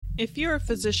If you're a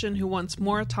physician who wants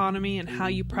more autonomy in how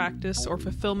you practice or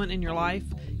fulfillment in your life,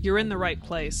 you're in the right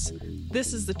place.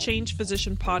 This is the Change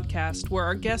Physician podcast, where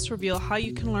our guests reveal how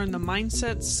you can learn the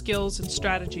mindsets, skills, and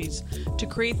strategies to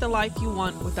create the life you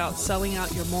want without selling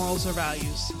out your morals or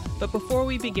values. But before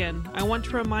we begin, I want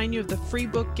to remind you of the free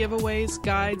book giveaways,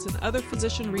 guides, and other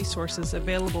physician resources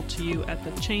available to you at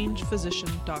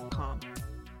thechangephysician.com.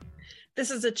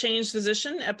 This is The Change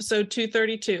Physician, episode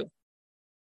 232.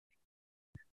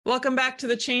 Welcome back to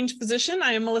The Change Physician.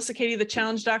 I am Melissa Cady, the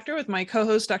Challenge Doctor, with my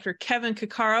co-host, Dr. Kevin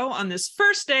Cuccaro, on this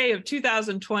first day of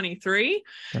 2023.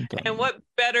 Dun, dun. And what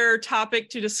better topic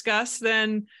to discuss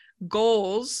than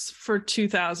goals for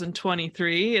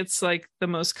 2023? It's like the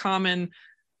most common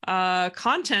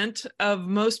content of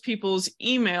most people's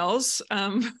emails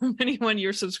from anyone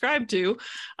you're subscribed to.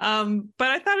 But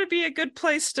I thought it'd be a good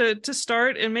place to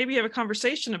start and maybe have a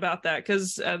conversation about that,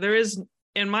 because there is,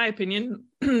 in my opinion,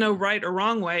 no right or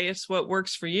wrong way. It's what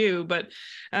works for you. But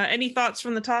any thoughts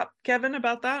from the top, Kevin,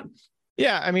 about that?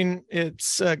 Yeah, I mean,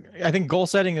 it's, I think goal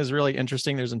setting is really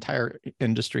interesting. There's entire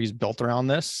industries built around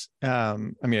this. I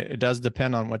mean, it does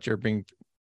depend on what you're being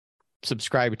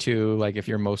subscribed to. Like if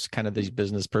you're most kind of these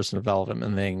business person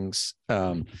development things,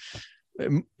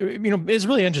 it's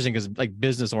really interesting because like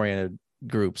business oriented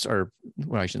groups are,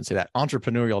 well, I shouldn't say that,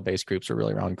 entrepreneurial based groups are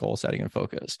really around goal setting and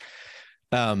focus.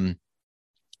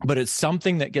 But it's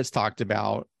something that gets talked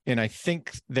about. And I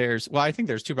think there's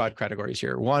two broad categories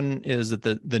here. One is that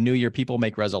the new year people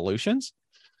make resolutions.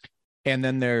 And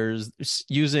then there's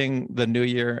using the new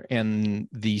year and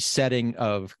the setting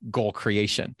of goal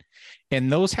creation.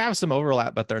 And those have some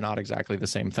overlap, but they're not exactly the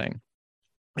same thing.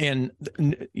 And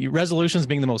resolutions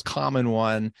being the most common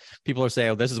one, people are saying,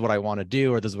 oh, this is what I want to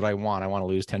do, or this is what I want. I want to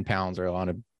lose 10 pounds, or I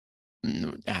want to,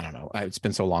 I don't know. It's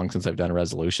been so long since I've done a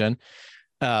resolution.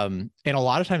 And a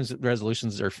lot of times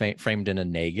resolutions are framed in a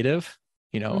negative,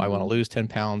 I want to lose 10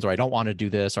 pounds, or I don't want to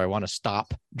do this, or I want to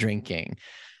stop drinking.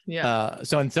 Yeah.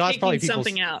 So that's probably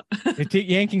something out.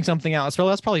 yanking something out. So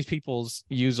that's probably people's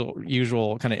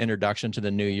usual kind of introduction to the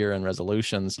new year and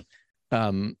resolutions.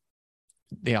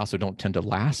 They also don't tend to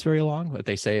last very long. What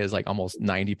they say is like almost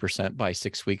 90% by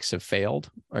 6 weeks have failed,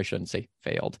 or I shouldn't say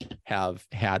failed, have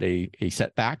had a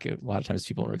setback. A lot of times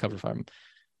people don't recover from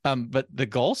them. But the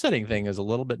goal setting thing is a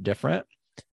little bit different.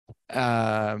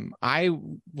 I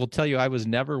will tell you, I was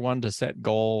never one to set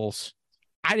goals.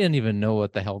 I didn't even know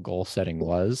what the hell goal setting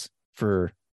was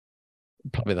for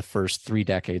probably the first 3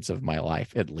 decades of my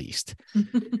life, at least.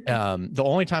 The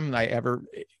only time I ever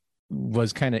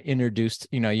was kind of introduced,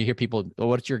 you hear people, oh,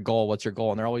 what's your goal? What's your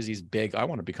goal? And they're always these big, I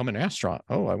want to become an astronaut.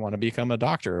 Oh, I want to become a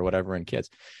doctor or whatever in kids.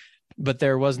 But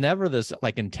there was never this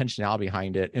like intentionality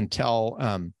behind it until,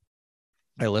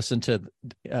 I listened to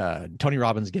Tony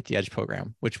Robbins' Get the Edge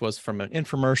program, which was from an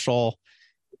infomercial.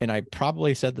 And I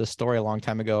probably said this story a long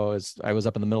time ago, as I was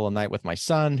up in the middle of the night with my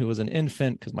son, who was an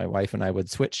infant, because my wife and I would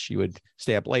switch. She would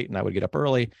stay up late and I would get up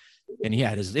early. And he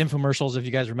had his infomercials, if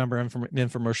you guys remember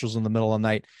infomercials in the middle of the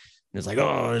night. And it's like,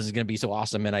 oh, this is going to be so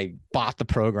awesome. And I bought the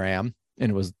program,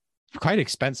 and it was quite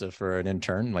expensive for an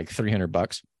intern, like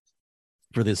 $300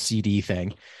 for this CD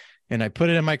thing. And I put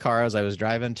it in my car as I was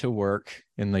driving to work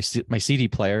in my CD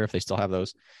player, if they still have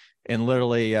those. And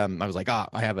literally, I was like, I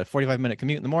have a 45-minute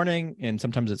commute in the morning. And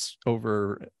sometimes it's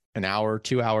over an hour,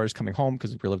 2 hours coming home,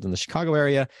 because we lived in the Chicago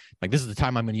area. Like, this is the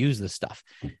time I'm going to use this stuff.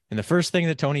 And the first thing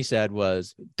that Tony said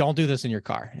was, don't do this in your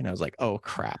car. And I was like, oh,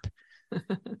 crap.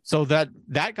 So that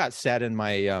got set in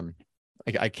my,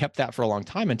 I kept that for a long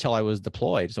time until I was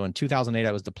deployed. So in 2008,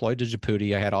 I was deployed to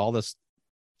Djibouti. I had all this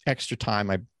extra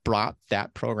time. I brought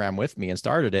that program with me and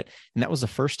started it. And that was the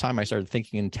first time I started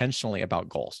thinking intentionally about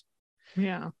goals.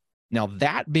 Yeah. Now,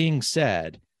 that being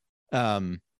said,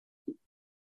 the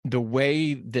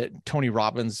way that Tony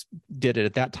Robbins did it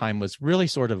at that time was really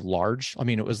sort of large. I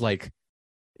mean, it was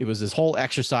this whole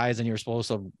exercise, and you were supposed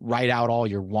to write out all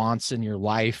your wants in your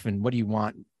life and what do you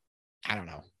want? I don't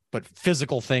know, but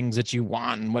physical things that you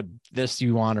want and what this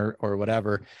you want or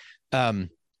whatever.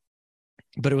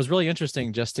 But it was really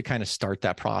interesting just to kind of start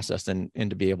that process and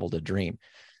to be able to dream.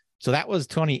 So that was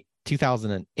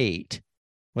 2008.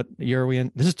 What year are we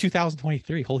in? This is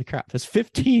 2023. Holy crap. That's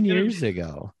 15 years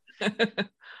ago.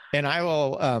 And I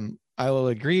will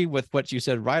agree with what you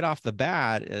said right off the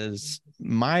bat. Is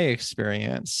my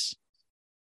experience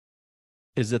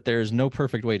is that there's no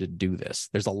perfect way to do this.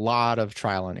 There's a lot of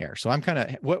trial and error. So I'm kind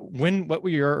of, what were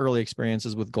your early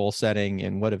experiences with goal setting,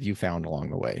 and what have you found along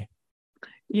the way?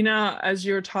 As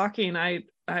you were talking, I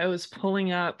was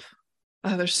pulling up,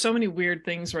 there's so many weird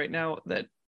things right now that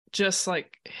just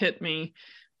like hit me,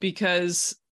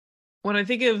 because when I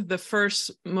think of the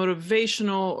first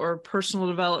motivational or personal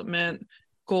development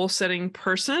goal setting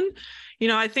person,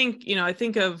 I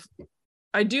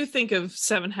do think of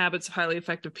 7 Habits of Highly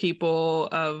Effective People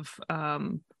of, let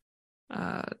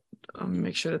me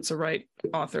make sure that's the right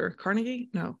author. Carnegie?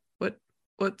 No.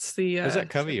 What's the, is that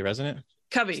Covey, isn't it?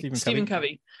 Covey, Stephen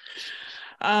Covey.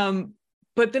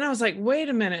 But then I was like, wait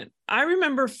a minute. I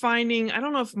remember finding, I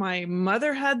don't know if my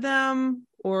mother had them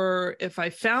or if I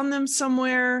found them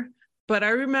somewhere, but I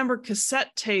remember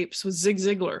cassette tapes with Zig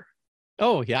Ziglar.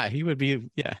 Oh yeah, he would be,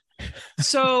 yeah.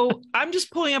 So I'm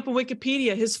just pulling up on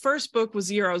Wikipedia. His first book was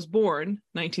The Year I Was Born,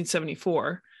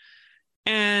 1974.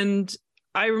 And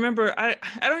I remember, I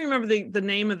don't remember the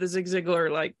name of the Zig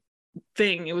Ziglar like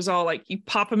thing. It was all like you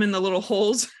pop them in the little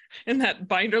holes in that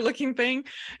binder looking thing.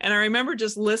 And I remember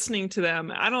just listening to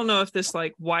them. I don't know if this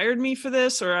like wired me for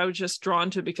this or I was just drawn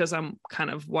to it because I'm kind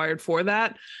of wired for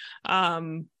that.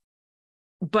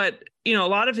 But a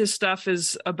lot of his stuff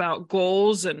is about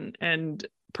goals and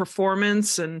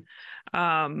performance. And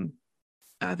I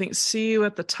think See You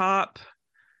at the Top,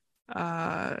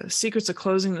 Secrets of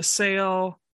Closing the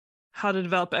Sale, How to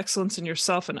Develop Excellence in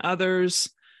Yourself and Others,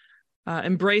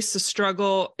 Embrace the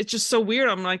Struggle. It's just so weird.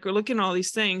 I'm like, we're looking at all these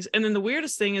things. And then the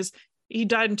weirdest thing is he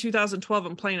died in 2012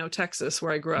 in Plano, Texas,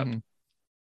 where I grew up.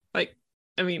 Like,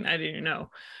 I mean, I didn't even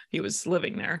know he was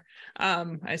living there.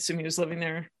 I assume he was living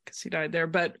there because he died there.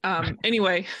 But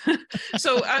anyway,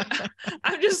 so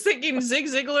I'm just thinking Zig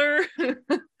Ziglar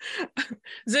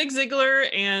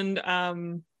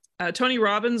and Tony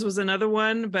Robbins was another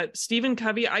one. But Stephen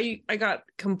Covey, I got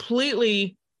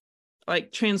completely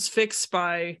like transfixed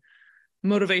by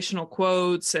motivational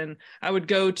quotes. And I would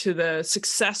go to the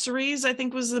Successories, I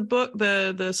think was the book,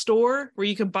 the store where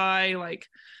you could buy like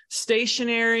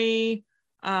stationery.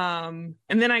 And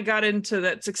then I got into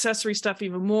that Successory stuff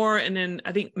even more. And then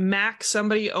I think Mac,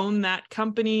 somebody owned that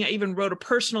company. I even wrote a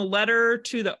personal letter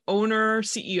to the owner,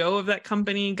 CEO of that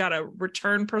company, got a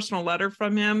return personal letter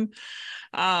from him.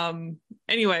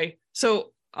 Anyway,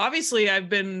 so obviously I've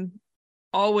been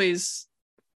always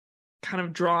kind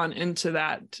of drawn into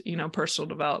that, personal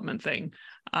development thing,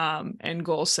 and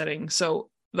goal setting.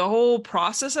 So the whole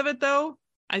process of it though,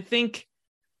 I think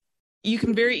you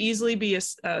can very easily be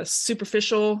a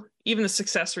superficial, even the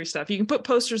Successory stuff. You can put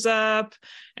posters up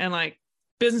and like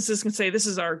businesses can say, this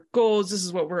is our goals, this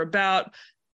is what we're about.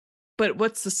 But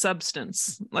what's the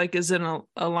substance? Like, is it an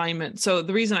alignment? So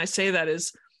the reason I say that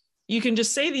is you can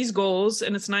just say these goals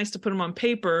and it's nice to put them on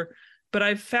paper, but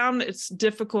I've found it's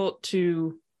difficult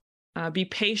to be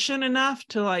patient enough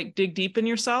to like dig deep in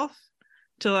yourself,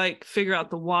 to like figure out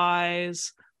the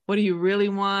whys. What do you really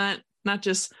want? Not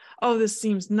just, oh, this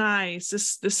seems nice.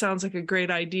 This sounds like a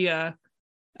great idea.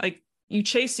 Like you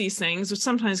chase these things, which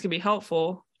sometimes can be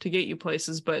helpful to get you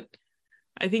places, but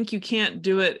I think you can't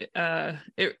do it.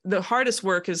 The hardest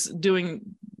work is doing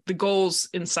the goals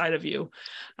inside of you.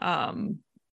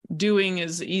 Doing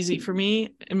is easy for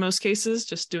me in most cases,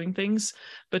 just doing things,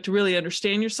 but to really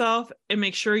understand yourself and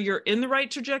make sure you're in the right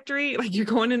trajectory, like you're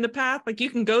going in the path, like you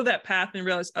can go that path and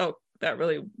realize, oh, that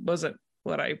really wasn't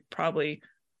what I probably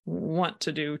want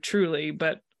to do truly,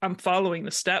 but I'm following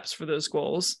the steps for those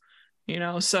goals,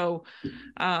 So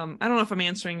I don't know if I'm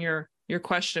answering your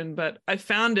question, but I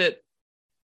found it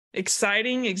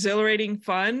exciting, exhilarating,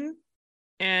 fun.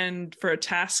 And for a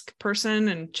task person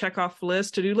and check off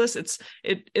list, to-do list,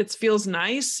 it feels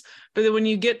nice. But then when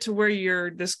you get to where you're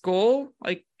this goal,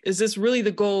 like, is this really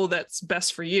the goal that's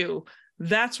best for you?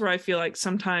 That's where I feel like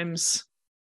sometimes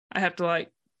I have to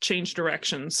like change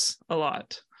directions a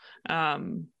lot.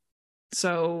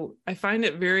 So I find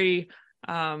it very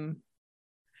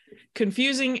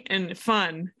confusing and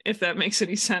fun, if that makes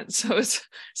any sense. So it's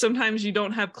sometimes you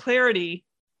don't have clarity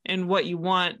in what you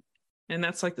want. And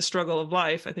that's like the struggle of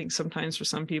life, I think, sometimes for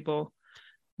some people.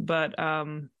 But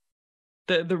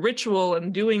the ritual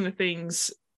and doing the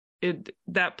things,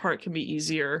 that part can be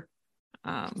easier.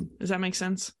 Does that make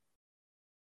sense?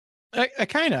 I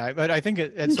kind of, but I think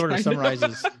it sort of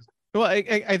summarizes. Well,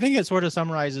 I think it sort of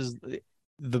summarizes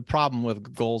the problem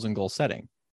with goals and goal setting,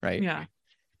 right? Yeah.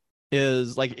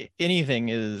 Is like anything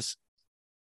is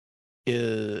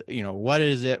what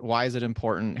is it? Why is it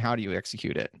important? How do you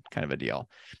execute it? Kind of a deal.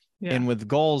 Yeah. And with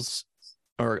goals,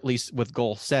 or at least with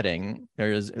goal setting,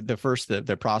 there's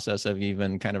the process of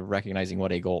even kind of recognizing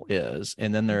what a goal is.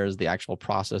 And then there's the actual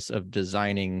process of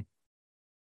designing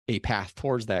a path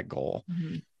towards that goal.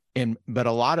 Mm-hmm. But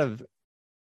a lot of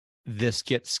this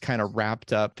gets kind of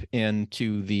wrapped up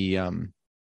into the,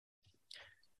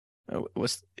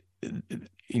 there's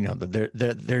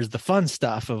the fun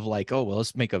stuff of like, oh, well,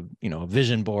 let's make a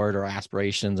vision board or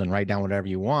aspirations and write down whatever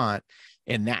you want.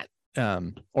 And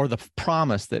or the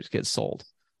promise that gets sold.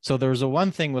 So there's a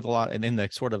one thing with a lot, and in the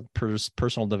sort of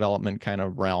personal development kind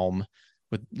of realm,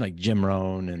 with like Jim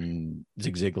Rohn and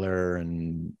Zig Ziglar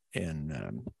and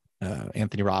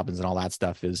Anthony Robbins and all that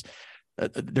stuff, is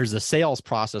there's a sales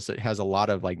process that has a lot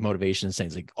of like motivation,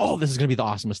 saying like, oh, this is going to be the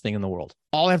awesomest thing in the world.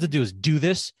 All I have to do is do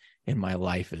this and my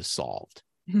life is solved.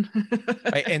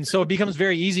 Right? And so it becomes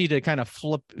very easy to kind of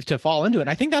fall into it. And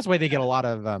I think that's why they get a lot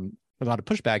of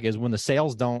pushback, is when the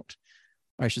sales don't,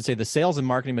 or I should say the sales and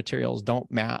marketing materials don't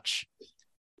match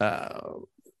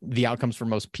the outcomes for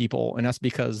most people. And that's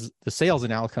because the sales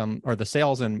and outcome, or the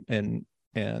sales and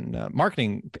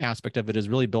marketing aspect of it, is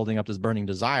really building up this burning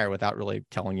desire without really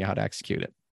telling you how to execute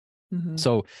it. Mm-hmm.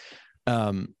 So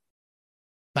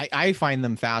I find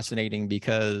them fascinating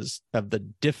because of the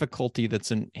difficulty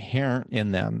that's inherent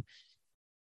in them,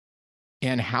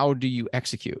 and how do you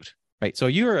execute, right? So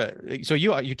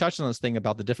you touched on this thing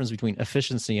about the difference between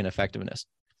efficiency and effectiveness.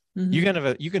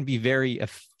 Mm-hmm. You can be very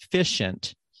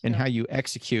efficient in how you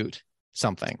execute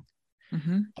something,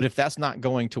 mm-hmm. but if that's not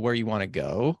going to where you want to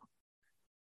go,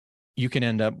 you can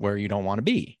end up where you don't want to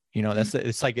be. You know,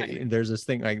 it's like there's this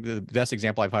thing, like the best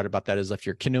example I've heard about that is if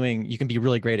you're canoeing, you can be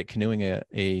really great at canoeing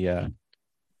your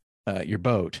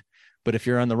boat, but if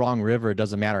you're on the wrong river, it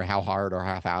doesn't matter how hard or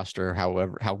how fast or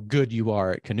how good you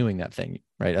are at canoeing that thing,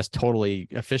 right? That's totally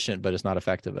efficient, but it's not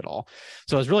effective at all.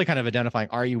 So it's really kind of identifying,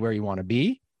 are you where you want to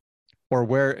be,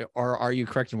 or are you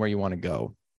correct in where you want to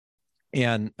go?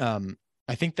 And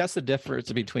I think that's the difference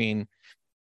between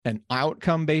an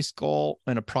outcome-based goal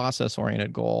and a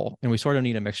process-oriented goal. And we sort of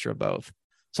need a mixture of both.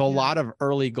 So a lot of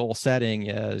early goal setting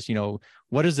is,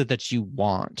 what is it that you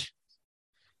want?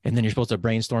 And then you're supposed to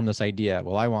brainstorm this idea.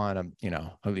 Well, I want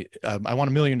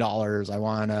 $1 million. I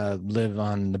want to live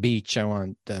on the beach. I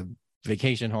want a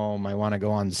vacation home. I want to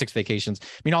go on 6 vacations.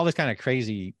 I mean, all this kind of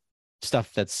crazy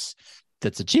stuff that's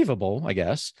achievable, I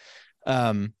guess.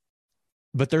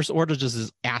 But there's sort of just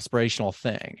this aspirational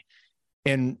thing.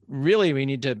 And really, we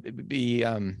need to be,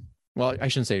 well, I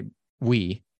shouldn't say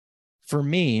we. For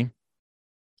me,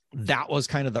 that was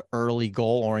kind of the early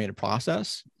goal-oriented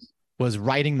process, was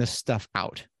writing this stuff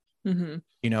out, mm-hmm.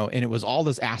 And it was all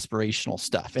this aspirational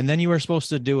stuff. And then you were supposed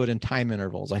to do it in time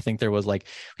intervals. I think there was like,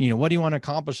 what do you want to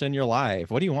accomplish in your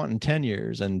life? What do you want in 10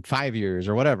 years and 5 years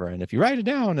or whatever? And if you write it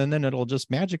down, and then it'll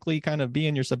just magically kind of be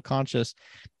in your subconscious,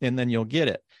 and then you'll get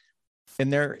it.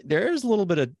 And there is a little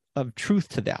bit of truth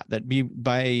to that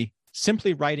by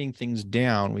simply writing things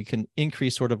down, we can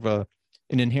increase sort of an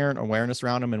inherent awareness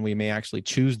around them, and we may actually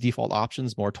choose default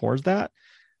options more towards that.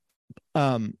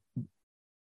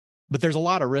 But there's a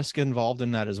lot of risk involved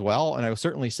in that as well. And I would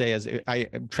certainly say, as I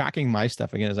am tracking my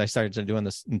stuff again, as I started doing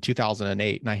this in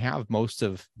 2008, and I have most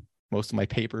of my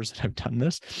papers that have done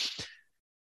this,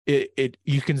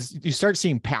 you start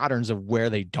seeing patterns of where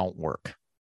they don't work.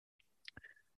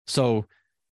 So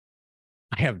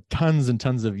I have tons and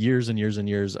tons of years and years and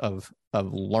years of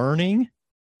learning,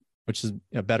 which is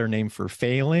a better name for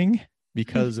failing,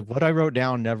 because of what I wrote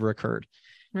down never occurred.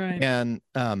 Right. And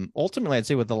ultimately, I'd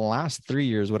say with the last 3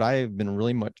 years, what I've been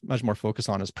really much more focused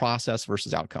on is process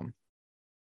versus outcome.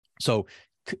 So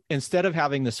instead of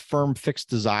having this firm, fixed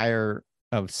desire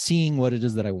of seeing what it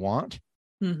is that I want,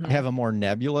 mm-hmm. I have a more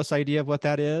nebulous idea of what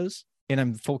that is. And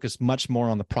I'm focused much more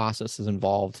on the processes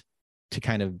involved to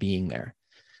kind of being there.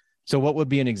 So what would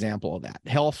be an example of that?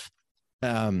 Health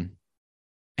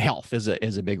is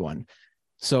a big one.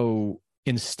 So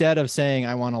instead of saying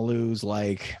I want to lose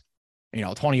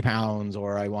 20 pounds,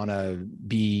 or I want to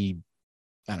be,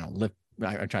 I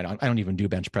don't even do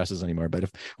bench presses anymore, but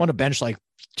if I want to bench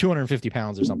 250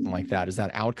 pounds or something like that, is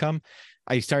that outcome?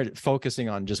 I started focusing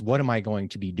on just what am I going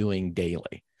to be doing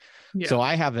daily? Yeah. So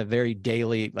I have a very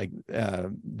daily,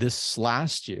 this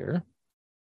last year,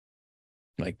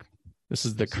 this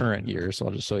is the current year. So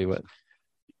I'll just show you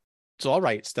so I'll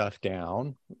write stuff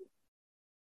down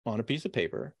on a piece of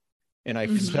paper, and I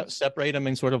mm-hmm. separate them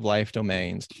in sort of life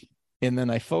domains. And then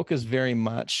I focus very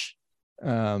much,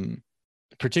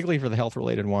 particularly for the health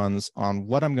related ones, on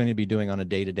what I'm going to be doing on a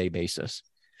day-to-day basis.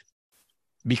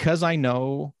 Because I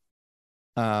know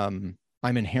I'm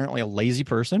inherently a lazy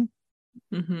person.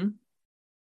 Mm-hmm.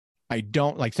 I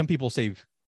don't, some people say,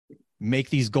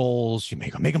 make these goals, you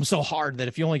make them so hard that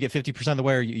if you only get 50% of the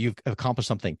way, you've accomplished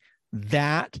something.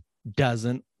 That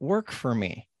doesn't work for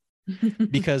me.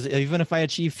 Because even if I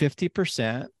achieve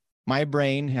 50%, my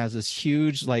brain has this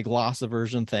huge loss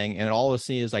aversion thing, and all I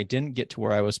see is I didn't get to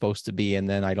where I was supposed to be, and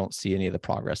then I don't see any of the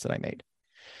progress that I made.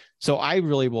 So I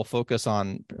really will focus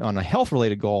on a health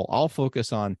related goal. I'll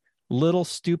focus on little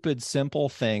stupid simple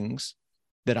things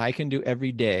that I can do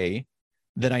every day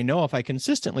that I know if I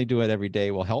consistently do it every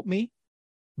day will help me,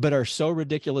 but are so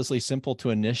ridiculously simple to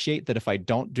initiate that if I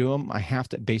don't do them, I have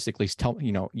to basically tell,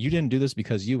 you didn't do this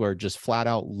because you are just flat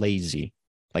out lazy.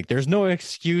 Like there's no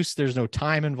excuse. There's no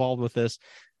time involved with this.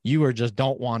 You are just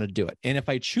don't want to do it. And if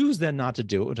I choose then not to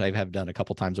do it, which I have done a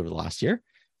couple times over the last year,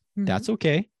 that's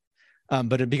okay.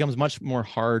 But it becomes much more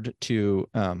hard to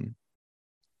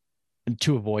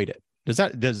avoid it. Does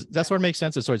that sort of make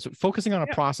sense? So it's focusing on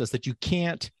a process that you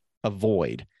can't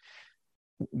avoid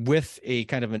with a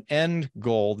kind of an end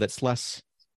goal that's less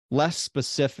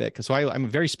specific. So I'm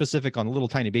very specific on little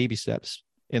tiny baby steps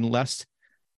and less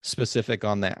specific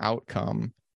on the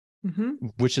outcome,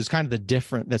 which is kind of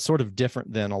that's sort of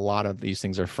different than a lot of these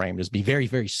things are framed, is be very,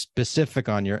 very specific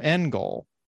on your end goal.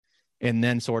 And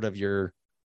then sort of your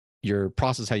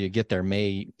process, how you get there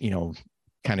may,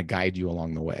 kind of guide you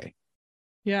along the way.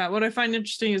 Yeah. What I find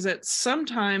interesting is that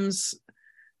sometimes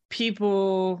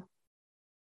people,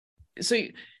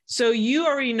 so you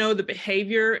already know the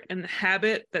behavior and the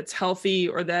habit that's healthy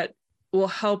or that will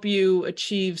help you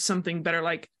achieve something better,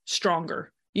 like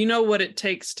stronger. You know what it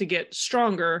takes to get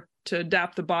stronger, to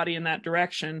adapt the body in that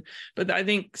direction. But I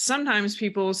think sometimes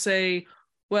people say,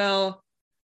 well,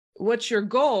 what's your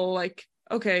goal? Like,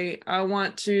 okay, I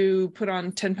want to put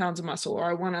on 10 pounds of muscle, or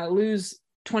I want to lose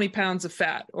 20 pounds of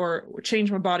fat, or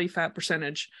change my body fat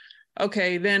percentage.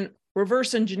 Okay, then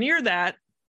reverse engineer that.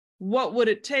 What would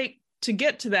it take to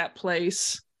get to that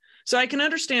place? So I can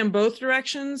understand both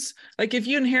directions. Like if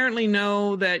you inherently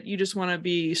know that you just want to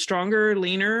be stronger,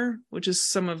 leaner, which is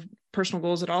some of personal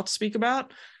goals that I'll speak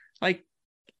about, like,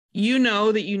 you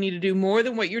know that you need to do more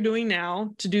than what you're doing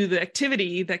now to do the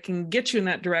activity that can get you in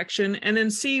that direction, and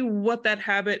then see what that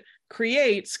habit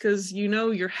creates, because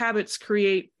your habits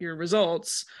create your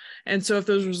results. And so if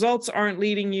those results aren't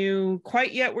leading you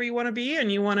quite yet where you want to be, and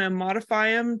you want to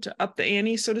modify them to up the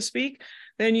ante, so to speak,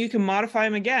 then you can modify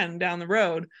them again down the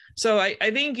road. So I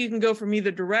think you can go from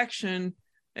either direction.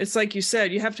 It's like you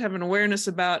said, you have to have an awareness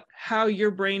about how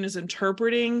your brain is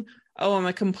interpreting, oh, I'm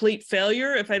a complete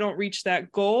failure if I don't reach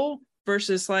that goal,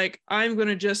 versus like, I'm going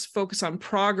to just focus on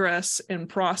progress and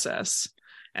process.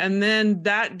 And then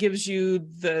that gives you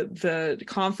the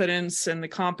confidence and the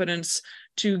competence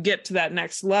to get to that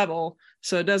next level.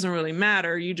 So it doesn't really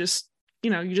matter. You just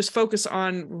focus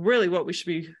on really what we should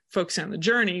be focusing on, the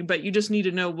journey, but you just need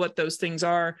to know what those things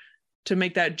are to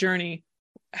make that journey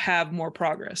have more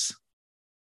progress.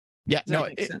 Yeah, no,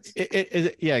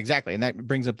 yeah, exactly. And that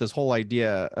brings up this whole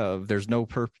idea of there's no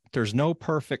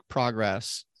perfect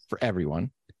progress for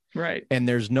everyone. Right. And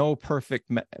there's no perfect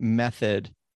method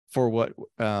for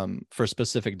for a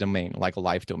specific domain, like a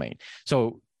life domain.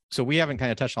 So we haven't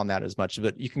kind of touched on that as much,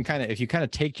 but you can if you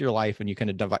take your life and you kind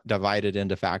of divide it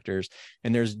into factors,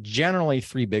 and there's generally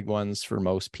three big ones for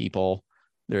most people.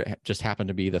 There just happen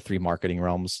to be the three marketing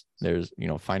realms. There's,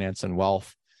 finance and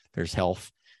wealth, there's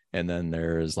health, and then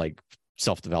there's like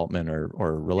self-development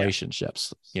or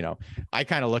relationships. I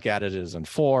kind of look at it as in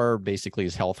four, basically,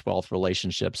 is health, wealth,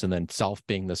 relationships, and then self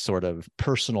being the sort of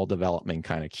personal development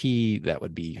kind of key. That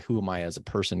would be, who am I as a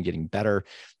person getting better?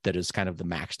 That is kind of the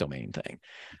max domain thing.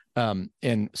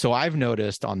 And so I've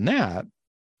noticed on that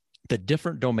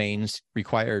different domains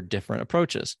require different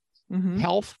approaches.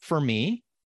 Health for me,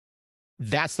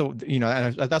 that's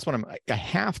that's what I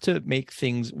have to make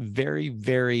things very,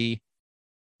 very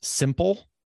simple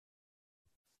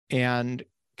and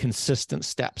consistent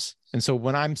steps. And so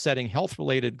when I'm setting health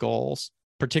related goals,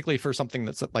 particularly for something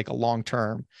that's like a long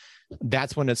term,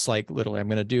 that's when it's like, literally, I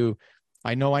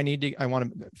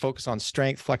want to focus on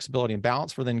strength, flexibility, and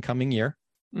balance for the incoming year.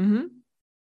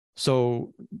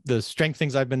 So the strength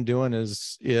things I've been doing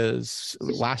is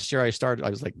last year I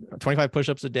was like 25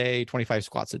 push-ups a day, 25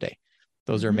 squats a day.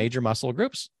 Those are major muscle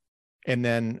groups. And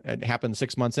then it happened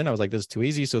 6 months in, I was like, this is too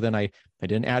easy. So then I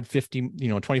didn't add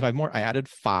 25 more. I added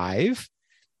 5.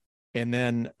 And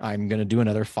then I'm going to do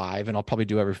another 5, and I'll probably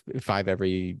do 5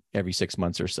 every 6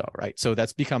 months or so. Right. So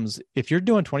if you're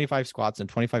doing 25 squats and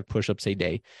 25 push-ups a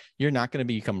day, you're not going to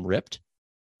become ripped,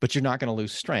 but you're not going to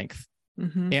lose strength.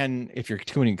 And if you're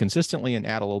doing consistently and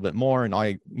add a little bit more, and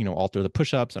alter the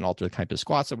push-ups and alter the type of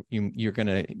squats, you're going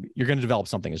to develop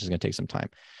something. It's just going to take some time.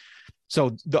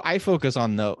 So I focus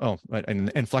on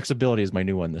and flexibility is my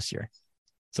new one this year.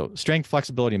 So strength,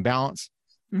 flexibility, and balance.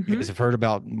 You guys have heard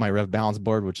about my Rev Balance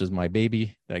board, which is my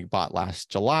baby that I bought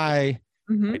last July.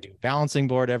 I do balancing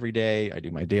board every day. I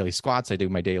do my daily squats. I do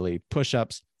my daily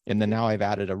push-ups. And then now I've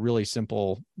added a really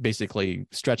simple, basically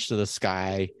stretch to the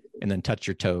sky and then touch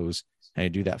your toes. And I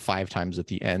do that 5 times at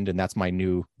the end. And that's my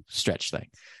new stretch thing.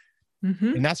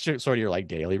 And that's sort of your like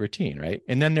daily routine, right?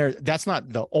 And then that's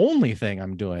not the only thing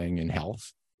I'm doing in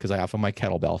health. because I have my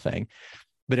kettlebell thing.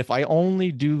 But if I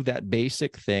only do that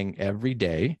basic thing every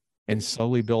day and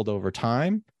slowly build over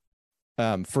time,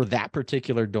 for that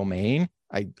particular domain,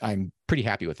 I'm pretty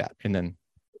happy with that. And then,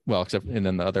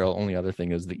 the only other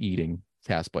thing is the eating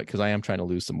task, because I am trying to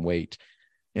lose some weight,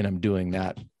 and I'm doing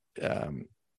that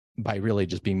by really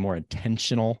just being more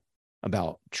intentional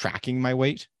about tracking my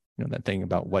weight. That thing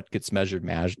about what gets measured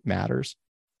matters.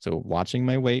 So watching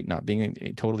my weight, not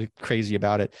being totally crazy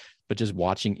about it, but just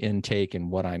watching intake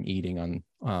and what I'm eating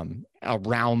on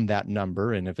around that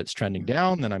number. And if it's trending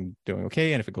down, then I'm doing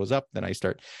okay. And if it goes up, then I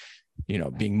start,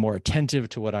 being more attentive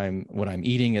to what I'm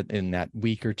eating in that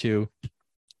week or two.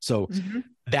 So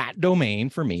that domain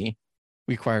for me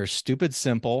requires stupid,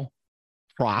 simple,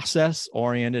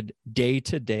 process-oriented,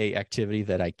 day-to-day activity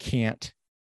that I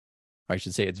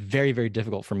should say it's very, very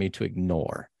difficult for me to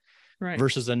ignore. Right.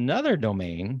 Versus another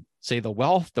domain, say the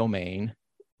wealth domain,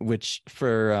 which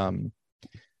for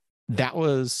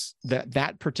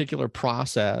that particular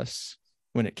process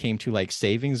when it came to like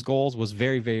savings goals was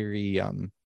very, very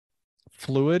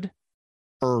fluid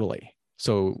early.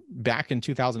 So back in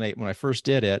 2008, when I first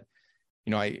did it,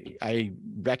 I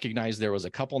recognized there was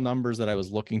a couple numbers that I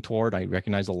was looking toward. I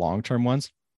recognized the long-term ones,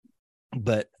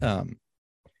 but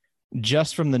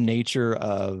just from the nature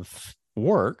of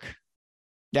work,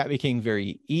 that became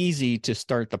very easy to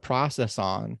start the process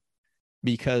on,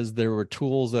 because there were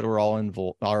tools that were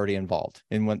already involved.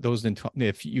 And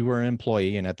if you were an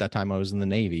employee, and at that time I was in the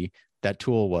Navy, that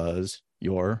tool was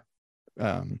your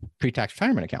pre-tax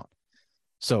retirement account.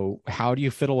 So how do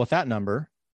you fiddle with that number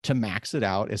to max it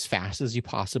out as fast as you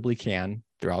possibly can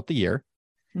throughout the year,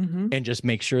 and just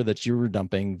make sure that you were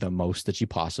dumping the most that you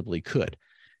possibly could?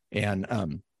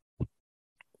 And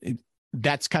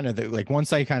that's kind of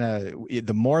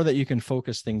the more that you can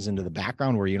focus things into the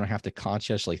background where you don't have to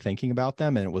consciously thinking about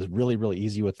them. And it was really, really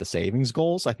easy with the savings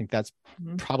goals. I think that's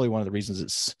probably one of the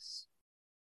reasons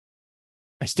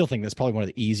I still think that's probably one of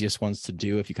the easiest ones to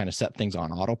do if you kind of set things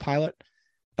on autopilot.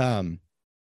 Then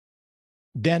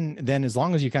as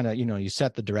long as you kind of, you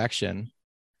set the direction,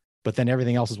 but then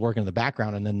everything else is working in the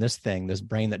background. And then this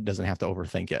brain that doesn't have to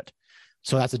overthink it.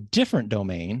 So that's a different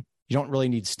domain. You don't really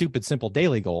need stupid, simple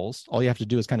daily goals. All you have to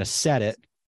do is kind of set it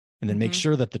and then make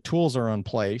sure that the tools are in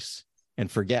place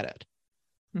and forget it.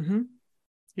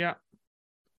 Yeah.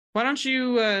 Why don't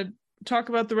you talk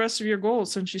about the rest of your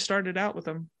goals since you started out with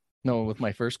them? No, with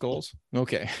my first goals?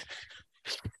 Okay.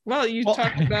 Well, you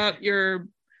talked about your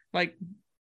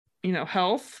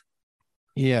health.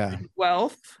 Yeah.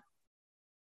 Wealth.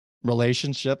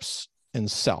 Relationships and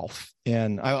self.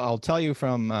 And I'll tell you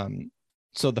from...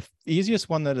 So the easiest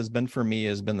one that has been for me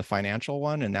has been the financial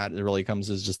one. And that really comes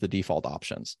as just the default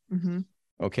options.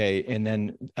 Okay. And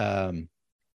then,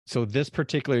 so this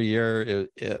particular year,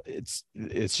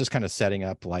 it's just kind of setting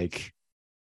up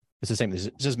it's the same. It's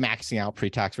just maxing out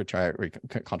pre-tax retirement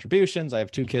contributions. I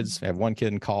have 2 kids. I have 1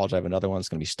 kid in college. I have another one that's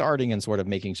going to be starting, and sort of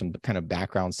making some kind of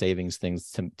background savings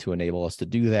things to enable us to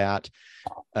do that.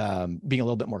 Being a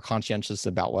little bit more conscientious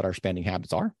about what our spending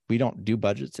habits are. We don't do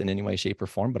budgets in any way, shape, or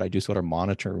form, but I do sort of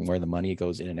monitor where the money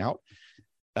goes in and out.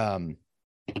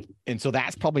 And so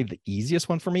that's probably the easiest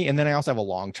one for me. And then I also have a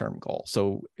long-term goal.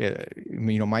 So,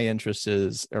 my interest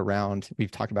is around, we've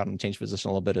talked about in Change Physician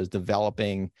a little bit, is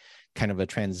developing kind of a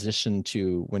transition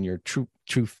to when you're true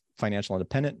financial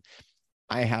independent.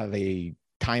 I have a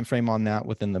time frame on that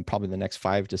within probably the next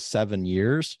 5 to 7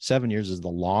 years. 7 years is the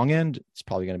long end. It's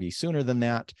probably going to be sooner than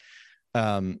that.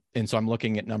 And so I'm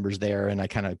looking at numbers there, and I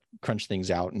kind of crunch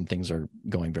things out, and things are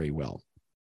going very well.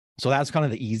 So that's kind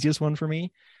of the easiest one for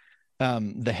me.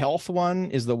 The health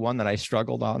one is the one that I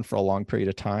struggled on for a long period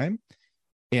of time.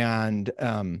 And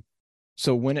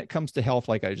so when it comes to health,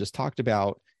 like I just talked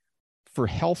about, for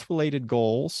health related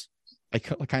goals, I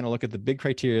kind of look at the big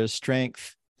criteria: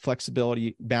 strength,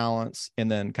 flexibility, balance, and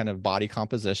then kind of body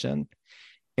composition.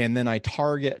 And then I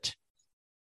target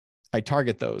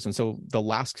those. And so the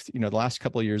last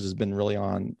couple of years has been really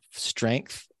on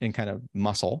strength and kind of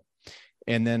muscle.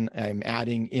 And then I'm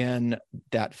adding in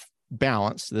that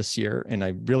balance this year, and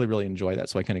I really, really enjoy that.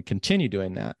 So I kind of continue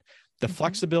doing that. The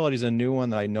flexibility is a new one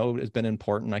that I know has been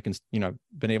important. I can, I've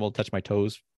been able to touch my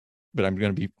toes, but I'm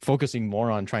going to be focusing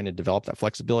more on trying to develop that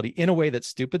flexibility in a way that's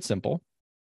stupid simple.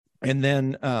 And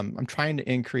then I'm trying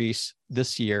to increase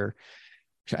this year.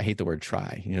 I hate the word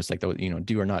try. It's like the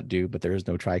do or not do, but there is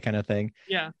no try kind of thing.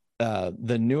 Yeah.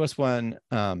 The newest one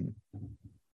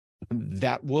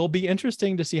that will be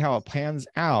interesting to see how it pans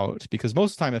out, because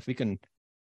most of the time,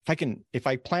 if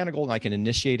I plan a goal and I can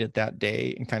initiate it that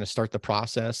day and kind of start the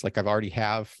process, like I've already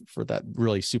have for that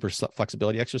really super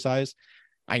flexibility exercise,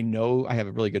 I know I have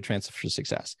a really good chance for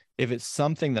success. If it's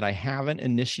something that I haven't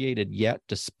initiated yet,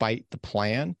 despite the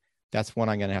plan, that's one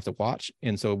I'm going to have to watch.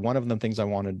 And so one of the things I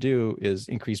want to do is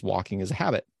increase walking as a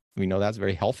habit. We know that's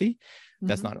very healthy.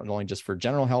 That's not only just for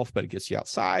general health, but it gets you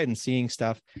outside and seeing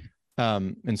stuff.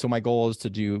 And so my goal is to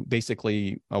do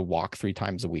basically a walk 3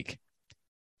 times a week.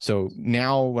 So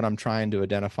now what I'm trying to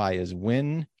identify is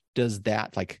when does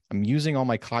that, like I'm using all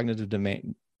my cognitive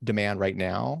demand right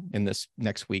now in this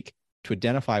next week to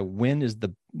identify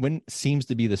when seems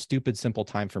to be the stupid, simple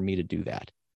time for me to do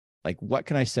that. Like, what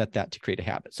can I set that to create a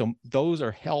habit? So those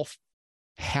are health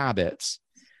habits.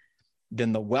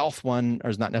 Then the wealth one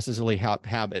is not necessarily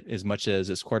habit as much as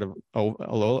it's sort of a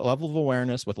low level of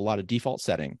awareness with a lot of default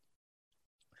setting.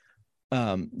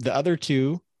 The other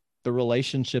two, the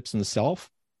relationships and the self,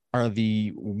 are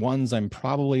the ones I'm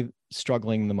probably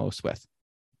struggling the most with.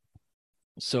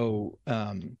 So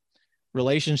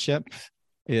relationship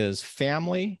is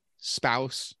family,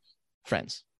 spouse,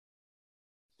 friends.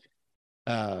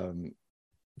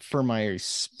 For my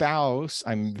spouse,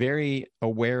 I'm very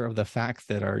aware of the fact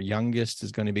that our youngest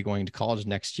is going to be going to college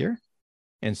next year.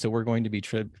 And so we're going to be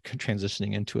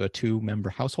transitioning into a 2-member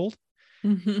household,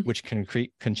 which can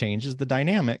changes the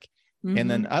dynamic. And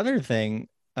then other thing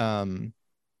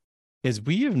is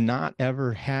we have not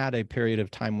ever had a period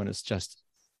of time when it's just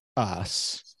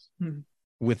us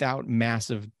without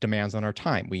massive demands on our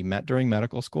time. We met during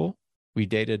medical school. We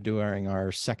dated during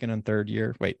our second and third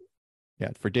year. We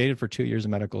dated for 2 years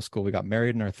of medical school. We got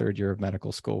married in our 3rd year of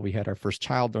medical school. We had our first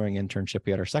child during internship.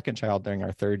 We had our second child during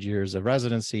our 3rd years of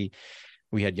residency.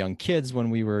 We had young kids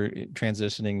when we were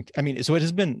transitioning. I mean, so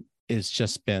it's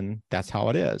just been, that's how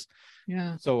it is.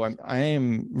 Yeah. So I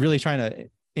am really trying to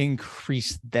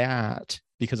increase that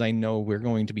because I know we're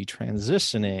going to be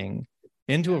transitioning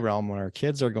into a realm where our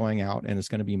kids are going out and it's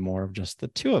going to be more of just the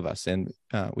 2 of us. And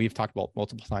we've talked about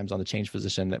multiple times on the Change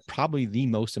Physician that probably the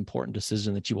most important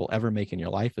decision that you will ever make in your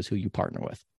life is who you partner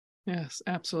with. Yes,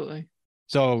 absolutely.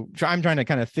 So I'm trying to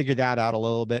kind of figure that out a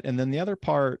little bit. And then the other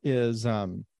part is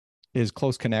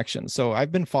close connection. So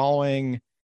I've been following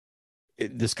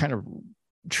this kind of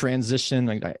transition.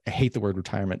 I hate the word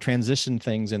retirement, transition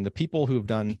things, and the people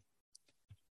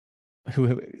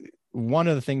one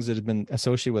of the things that have been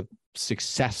associated with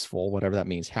successful, whatever that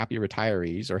means, happy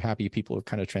retirees or happy people who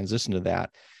kind of transition to that,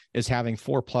 is having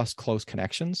 4+ close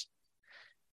connections.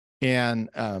 And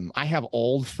I have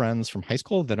old friends from high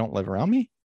school that don't live around me,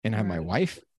 and I have my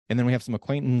wife, and then we have some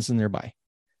acquaintances nearby.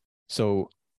 So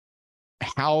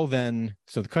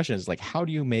the question is, like, how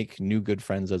do you make new good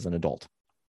friends as an adult?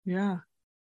 Yeah.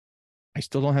 I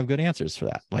still don't have good answers for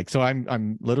that. Like, so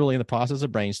I'm literally in the process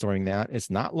of brainstorming that. It's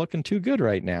not looking too good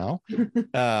right now.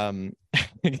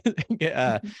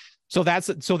 So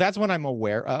that's what I'm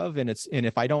aware of. And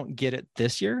if I don't get it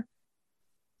this year,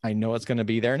 I know it's going to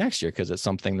be there next year because it's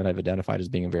something that I've identified as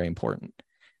being very important.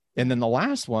 And then the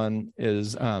last one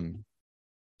is kind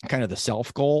of the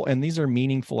self goal. And these are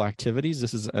meaningful activities.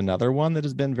 This is another one that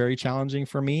has been very challenging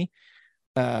for me.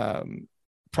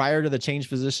 Prior to the Change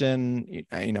Physician,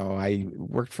 I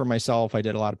worked for myself. I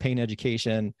did a lot of pain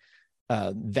education.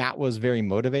 That was very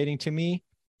motivating to me.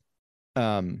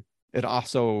 It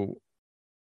also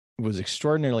was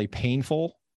extraordinarily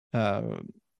painful. It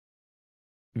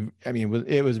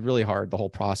was really hard, the whole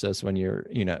process when you're,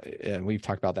 and we've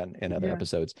talked about that in other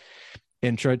episodes.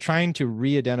 And trying to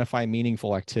re-identify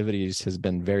meaningful activities has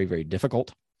been very, very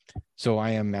difficult. So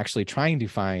I am actually trying to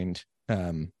find,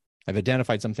 I've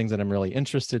identified some things that I'm really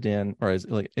interested in,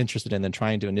 then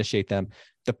trying to initiate them.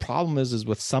 The problem is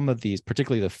with some of these,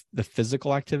 particularly the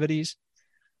physical activities,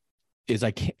 is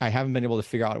I haven't been able to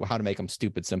figure out how to make them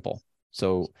stupid simple.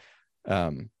 So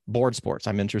board sports,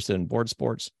 I'm interested in board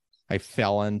sports. I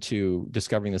fell into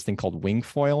discovering this thing called wing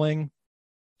foiling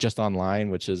just online,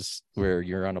 which is where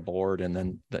you're on a board and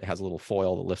then that has a little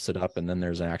foil that lifts it up. And then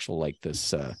there's an actual, like,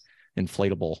 this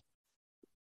inflatable,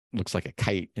 looks like a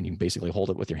kite, and you can basically hold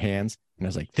it with your hands. And I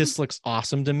was like, this looks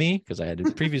awesome to me, because I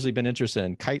had previously been interested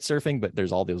in kite surfing, but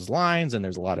there's all those lines and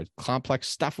there's a lot of complex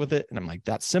stuff with it. And I'm like,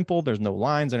 that's simple. There's no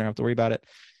lines. I don't have to worry about it.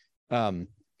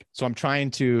 So I'm trying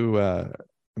to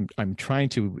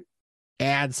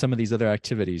add some of these other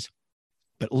activities,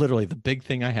 but literally the big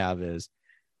thing I have is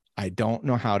I don't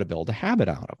know how to build a habit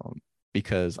out of them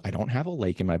because I don't have a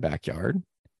lake in my backyard.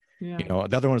 Yeah.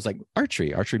 The other one is like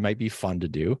archery. Archery might be fun to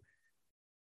do.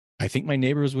 I think my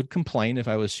neighbors would complain if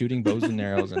I was shooting bows and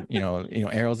arrows and,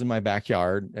 arrows in my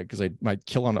backyard, because I might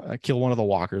kill one of the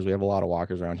walkers. We have a lot of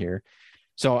walkers around here.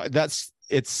 So those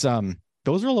are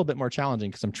a little bit more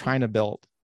challenging because I'm trying to build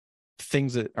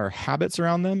things that are habits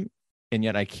around them And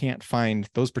yet I can't find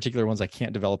those particular ones. I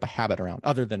can't develop a habit around,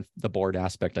 other than the board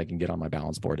aspect. I can get on my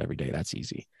balance board every day. That's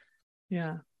easy.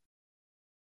 Yeah.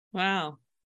 Wow.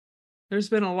 There's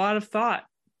been a lot of thought.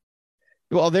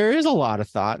 Well, there is a lot of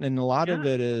thought, and a lot of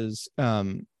it is,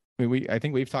 I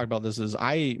think we've talked about this, is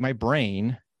my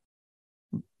brain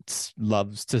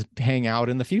loves to hang out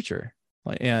in the future.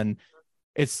 And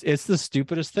it's the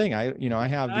stupidest thing. I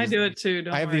do it too.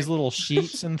 I have these little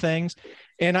sheets and things.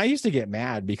 And I used to get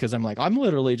mad because I'm like, I'm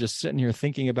literally just sitting here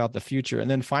thinking about the future.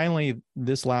 And then finally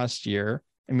this last year,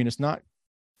 I mean, it's not,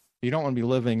 you don't want to be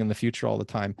living in the future all the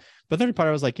time. But the third part,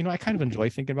 I was like, I kind of enjoy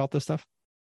thinking about this stuff.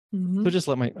 Mm-hmm. So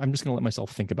I'm just going to let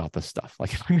myself think about this stuff.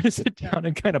 Like, if I'm going to sit down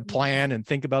and kind of plan and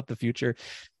think about the future,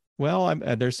 well,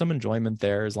 there's some enjoyment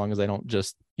there, as long as I don't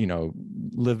just,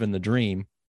 live in the dream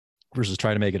versus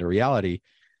try to make it a reality.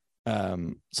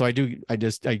 So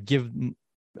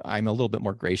I'm a little bit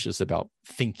more gracious about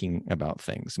thinking about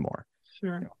things more.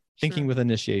 Sure. Thinking with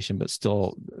initiation, but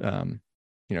still, a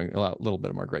little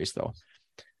bit more grace though.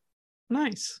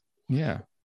 Nice. Yeah.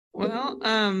 Well,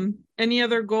 any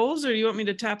other goals, or do you want me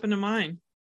to tap into mine?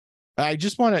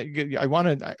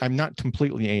 I'm not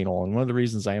completely anal. And one of the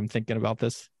reasons I am thinking about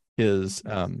this is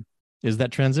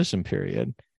that transition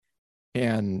period.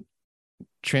 And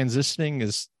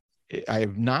transitioning I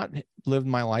have not lived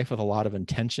my life with a lot of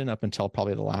intention up until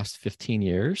probably the last 15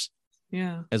 years.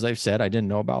 Yeah. As I've said, I didn't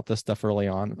know about this stuff early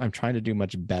on. I'm trying to do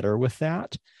much better with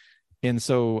that. And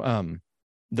so,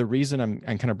 the reason I'm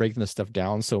kind of breaking this stuff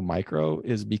down so micro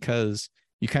is because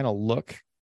you kind of look,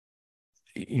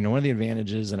 one of the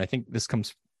advantages, and I think this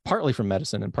comes partly from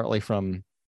medicine and partly from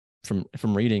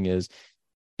reading, is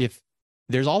if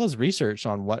there's all this research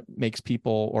on what makes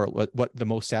people, or what the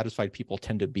most satisfied people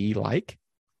tend to be like.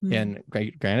 Mm-hmm. And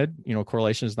granted,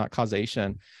 correlation is not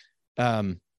causation.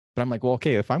 But I'm like, well,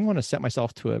 okay, if I want to set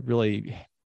myself to a really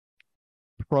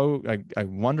a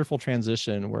wonderful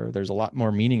transition where there's a lot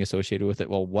more meaning associated with it,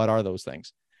 well, what are those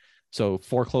things? So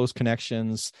foreclosed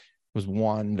connections was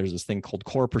one. There's this thing called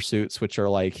core pursuits, which are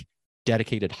like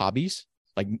dedicated hobbies.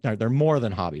 Like, they're more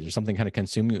than hobbies, or something kind of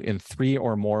consume you. And 3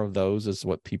 or more of those is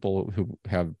what people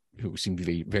who seem to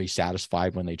be very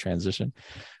satisfied when they transition.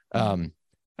 I'm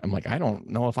like, I don't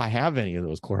know if I have any of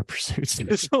those core pursuits.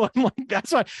 So I'm like,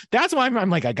 that's why I'm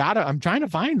like, I'm trying to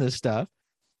find this stuff.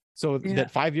 So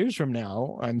that 5 years from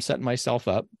now, I'm setting myself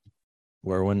up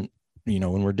where when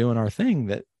we're doing our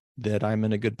thing, that I'm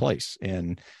in a good place.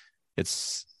 And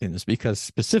it's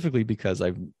specifically because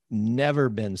I've never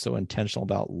been so intentional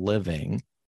about living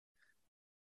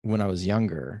when I was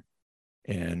younger.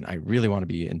 And I really want to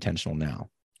be intentional now.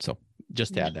 So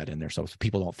just to add that in there, so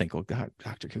people don't think, oh God,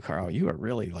 Dr. Cuccaro, you are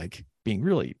really like being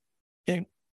really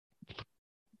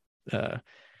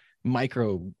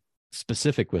micro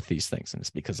specific with these things. And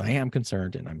it's because I am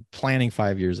concerned, and I'm planning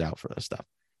 5 years out for this stuff.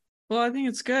 Well, I think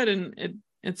it's good. And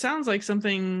it sounds like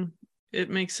something, it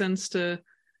makes sense to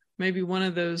maybe one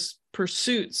of those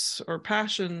pursuits or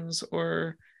passions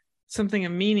or something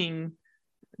of meaning.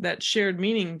 That shared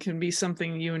meaning can be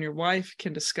something you and your wife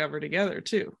can discover together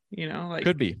too, like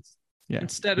could be. Yeah.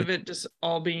 Instead of it just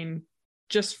all being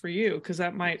just for you, because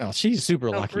that might. Oh, she's super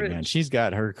lucky, man. She's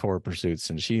got her core pursuits,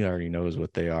 and she already knows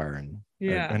what they are. And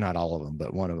and not all of them,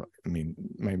 but one of them. I mean,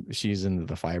 she's into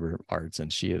the fiber arts,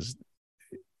 and she is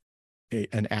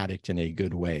an addict in a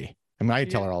good way. I mean, I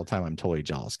tell her all the time, I'm totally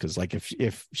jealous, because like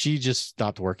if she just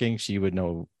stopped working, she would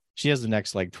know she has the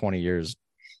next like 20 years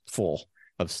full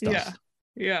of stuff.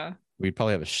 Yeah. We'd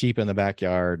probably have a sheep in the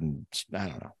backyard, and I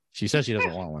don't know. She says she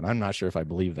doesn't want one. I'm not sure if I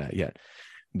believe that yet,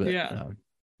 but Well,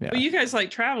 you guys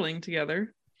like traveling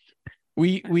together.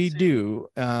 We do.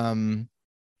 And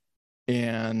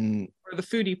or the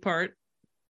foodie part.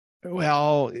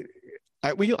 Well,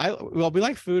 we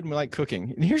like food and we like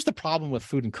cooking. And here's the problem with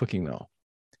food and cooking, though.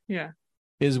 Yeah.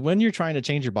 Is when you're trying to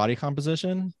change your body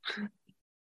composition,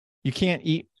 you can't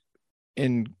eat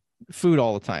in food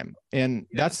all the time. And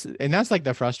that's like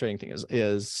the frustrating thing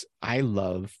is I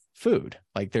love food.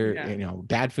 Like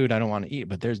bad food I don't want to eat,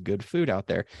 but there's good food out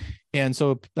there. And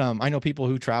so I know people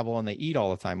who travel and they eat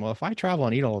all the time. Well, if I travel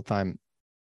and eat all the time,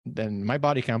 then my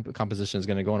body composition is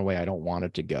going to go in a way I don't want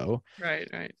it to go.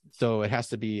 Right. So it has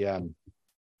to be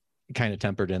kind of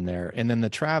tempered in there. And then the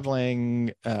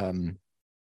traveling, I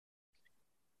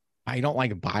don't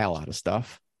like to buy a lot of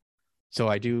stuff. So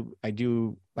I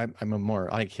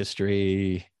like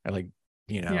history. I like,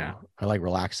 I like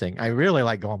relaxing. I really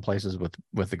like going places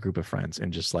with a group of friends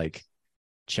and just like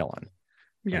chilling.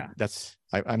 Yeah.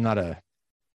 I'm not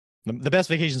the best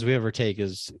vacations we ever take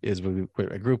is with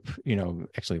a group,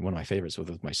 actually one of my favorites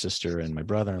with my sister and my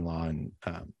brother-in-law. And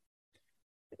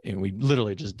And we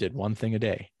literally just did one thing a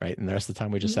day, right? And the rest of the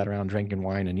time we just sat around drinking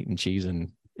wine and eating cheese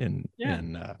and in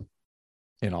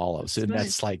olives. And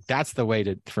that's the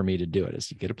way for me to do it,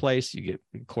 is you get a place, you get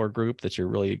a core group that you're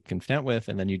really content with,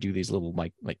 and then you do these little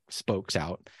like spokes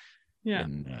out. Yeah.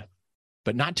 And,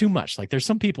 but not too much. Like there's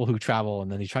some people who travel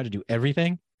and then they try to do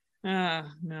everything. No.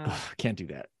 Can't do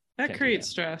that. That creates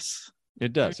stress.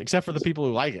 It does, except for the people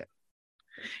who like it.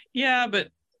 Yeah, but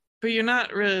you're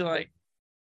not really like,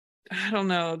 I don't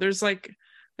know. There's like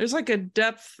a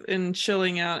depth in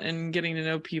chilling out and getting to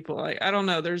know people. Like, I don't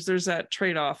know. There's that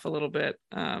trade-off a little bit.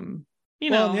 And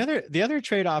the other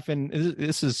trade-off, and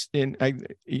this is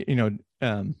don't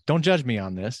judge me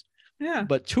on this. Yeah.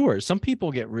 But tours, some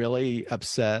people get really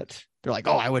upset. They're like,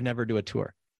 oh, I would never do a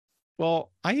tour.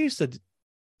 Well, I used to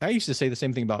say the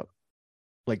same thing about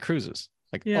like cruises.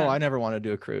 Like, oh, I never want to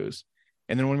do a cruise.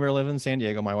 And then when we were living in San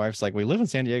Diego, my wife's like, we live in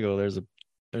San Diego.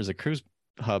 There's a cruise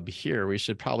hub here. We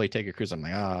should probably take a cruise. I'm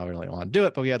like, oh, I really want to do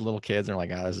it. But we had little kids and they're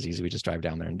like, oh, this is easy. We just drive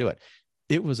down there and do it.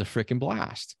 It was a freaking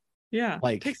blast. Yeah.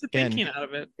 Like, it takes the thinking out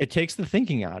of it. It takes the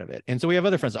thinking out of it. And so we have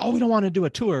other friends. Oh, we don't want to do a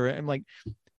tour. I'm like,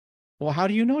 well, how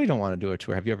do you know you don't want to do a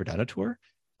tour? Have you ever done a tour?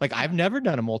 Like, I've never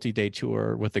done a multi-day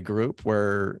tour with a group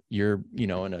where you're,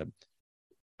 in a,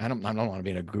 I don't want to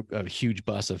be in a group, a huge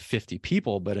bus of 50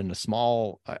 people, but in a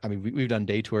small, I mean, we've done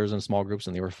day tours in small groups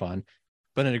and they were fun,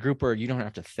 but in a group where you don't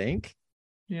have to think.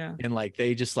 Yeah. And like,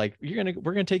 they just like, we're going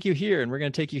to take you here and we're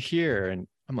going to take you here. And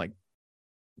I'm like,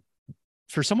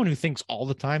 for someone who thinks all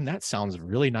the time, that sounds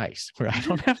really nice, where I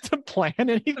don't have to plan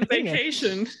anything. A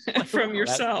vacation from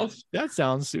yourself. That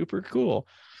sounds super cool.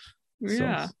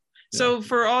 Yeah. So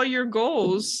for all your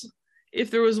goals,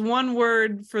 if there was one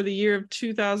word for the year of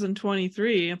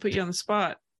 2023, I'll put you on the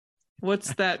spot.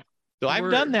 What's that? So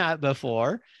I've done that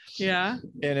before. Yeah.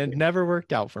 And it never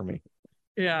worked out for me.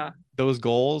 Yeah. Those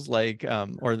goals, like,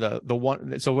 or the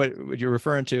one. So what you're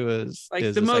referring to is like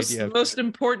is the most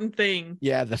important thing.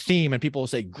 Yeah. The theme, and people will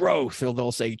say growth, or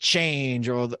they'll say change,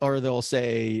 or they'll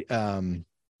say, I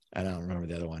don't remember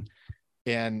the other one.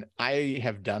 And I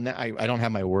have done that. I don't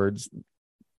have my words.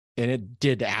 And it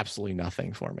did absolutely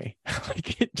nothing for me.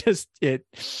 Like yeah.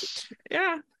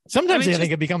 Sometimes I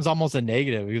think it becomes almost a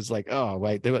negative. He was like, oh,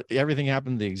 wait, everything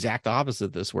happened the exact opposite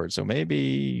of this word. So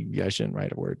maybe I shouldn't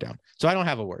write a word down. So I don't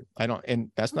have a word.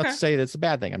 And that's not to say that's a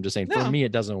bad thing. I'm just saying for me,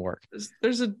 it doesn't work.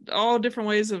 There's all different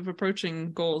ways of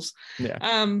approaching goals. Yeah.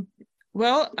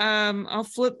 I'll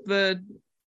flip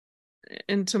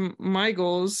into my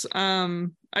goals. I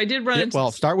did run into.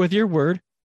 Well, start with your word.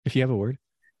 If you have a word.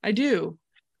 I do.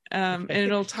 And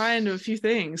it'll tie into a few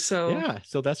things. So yeah,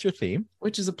 so that's your theme,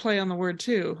 which is a play on the word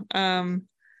too.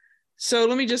 So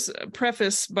let me just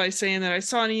preface by saying that I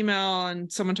saw an email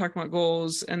and someone talking about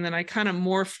goals, and then I kind of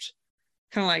morphed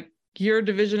kind of like your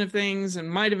division of things and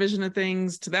my division of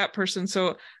things to that person.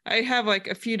 So I have like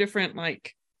a few different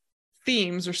like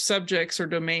themes or subjects or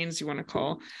domains you want to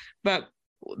call, but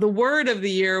the word of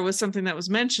the year was something that was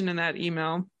mentioned in that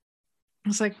email. I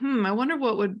was like, I wonder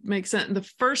what would make sense. And the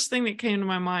first thing that came to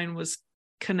my mind was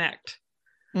connect.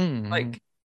 Mm-hmm. Like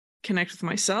connect with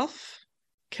myself,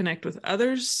 connect with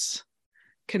others,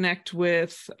 connect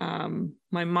with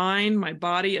my mind, my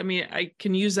body. I mean, I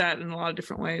can use that in a lot of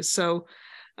different ways. So,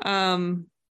 and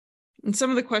some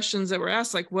of the questions that were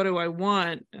asked, like, what do I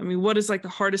want? I mean, what is like the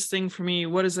hardest thing for me?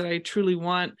 What is it I truly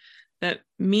want that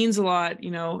means a lot?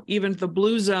 Even the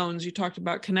blue zones, you talked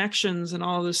about connections and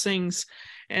all those things.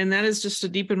 And that is just to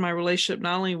deepen my relationship,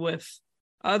 not only with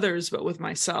others, but with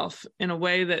myself in a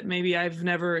way that maybe I've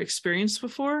never experienced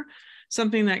before,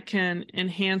 something that can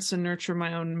enhance and nurture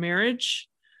my own marriage,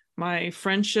 my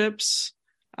friendships,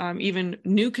 even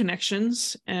new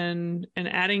connections, and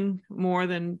adding more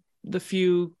than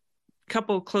the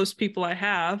couple close people I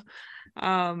have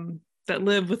that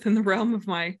live within the realm of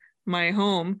my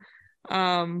home.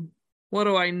 What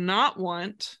do I not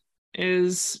want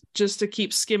is just to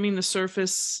keep skimming the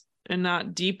surface and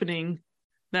not deepening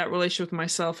that relationship with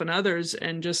myself and others,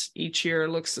 and just each year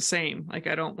looks the same. Like,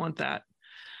 I don't want that.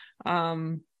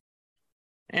 And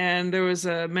there was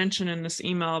a mention in this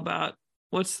email about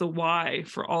what's the why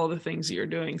for all the things that you're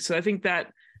doing. So I think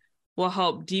that will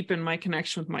help deepen my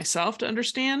connection with myself to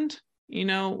understand,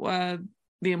 the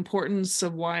importance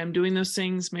of why I'm doing those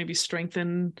things, maybe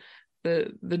strengthen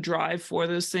the drive for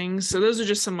those things. So those are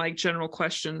just some like general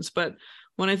questions. But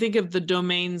when I think of the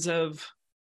domains of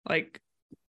like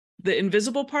the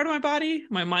invisible part of my body,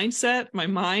 my mindset, my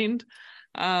mind,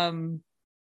 I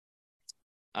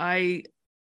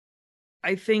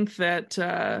think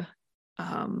that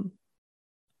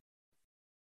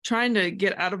trying to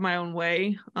get out of my own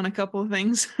way on a couple of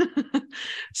things,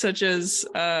 such as,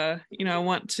 I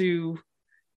want to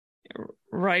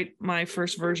write my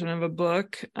first version of a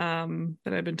book that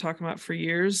I've been talking about for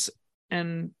years.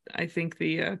 And I think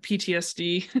the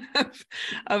PTSD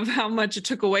of how much it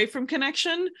took away from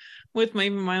connection with my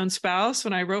own spouse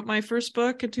when I wrote my first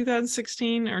book in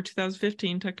 2016 or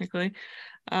 2015, technically.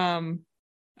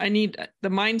 I need the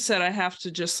mindset. I have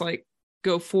to just like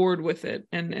go forward with it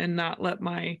and not let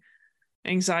my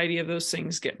anxiety of those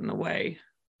things get in the way.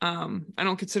 I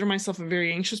don't consider myself a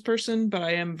very anxious person, but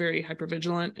I am very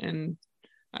hypervigilant, and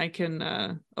I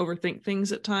can overthink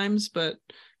things at times, but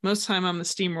most of the time I'm the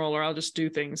steamroller. I'll just do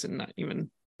things and not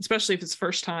even, especially if it's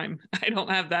first time, I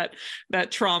don't have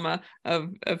that trauma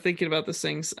of thinking about those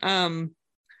things.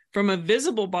 From a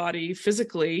visible body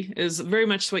physically is very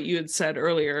much what you had said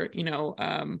earlier. You know,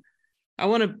 I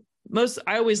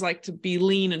always like to be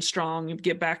lean and strong and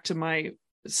get back to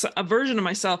a version of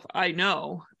myself I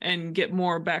know, and get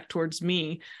more back towards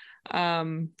me.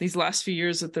 These last few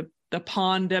years of the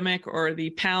pandemic, or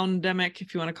the poundemic,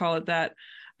 if you want to call it that,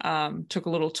 took a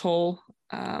little toll.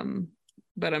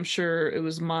 But I'm sure it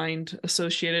was mind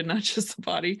associated, not just the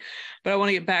body. But I want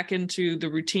to get back into the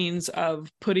routines of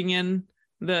putting in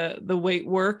the weight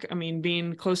work. I mean,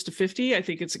 being close to 50, I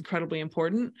think it's incredibly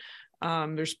important.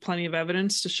 There's plenty of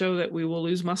evidence to show that we will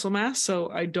lose muscle mass,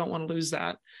 so I don't want to lose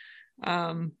that.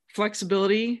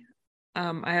 Flexibility.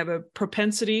 I have a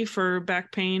propensity for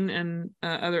back pain and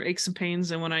other aches and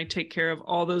pains. And when I take care of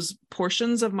all those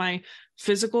portions of my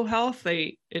physical health,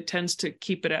 it tends to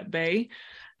keep it at bay.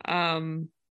 I'd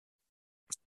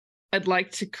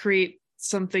like to create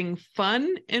something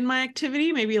fun in my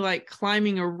activity, maybe like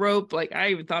climbing a rope. Like I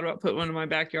even thought about putting one in my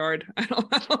backyard. I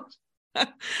don't know. You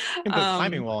can put a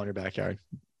climbing wall in your backyard.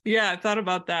 Yeah, I thought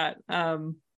about that.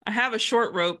 I have a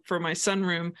short rope for my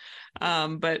sunroom,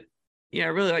 but yeah, I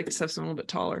really like to have something a little bit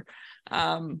taller.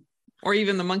 Or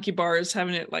even the monkey bars,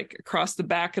 having it like across the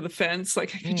back of the fence,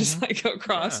 like I could just like go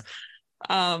across.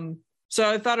 Yeah. So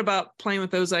I thought about playing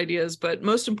with those ideas, but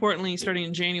most importantly, starting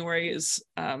in January is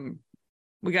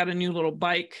we got a new little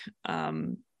bike.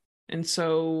 And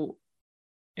so,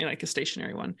 like a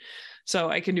stationary one. So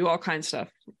I can do all kinds of stuff,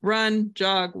 run,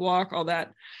 jog, walk, all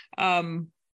that.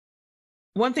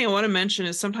 One thing I want to mention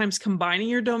is sometimes combining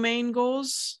your domain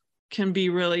goals can be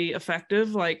really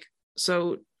effective. Like,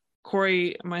 so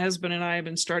Corey, my husband, and I have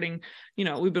been starting,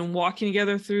 we've been walking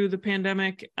together through the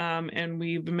pandemic, and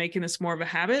we've been making this more of a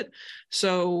habit.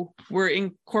 So we're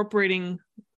incorporating,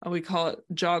 we call it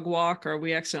jog walk, or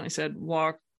we accidentally said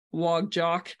walk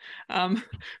jock.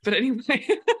 But anyway,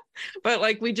 but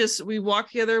like we walk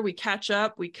together, we catch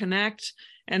up, we connect,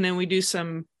 and then we do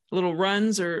some little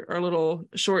runs or little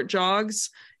short jogs,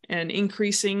 and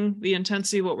increasing the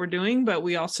intensity of what we're doing. But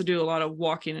we also do a lot of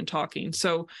walking and talking.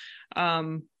 So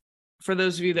for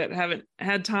those of you that haven't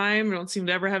had time, or don't seem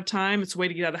to ever have time, it's a way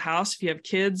to get out of the house. If you have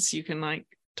kids, you can like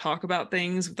talk about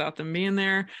things without them being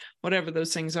there, whatever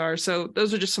those things are. So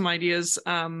those are just some ideas.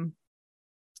 I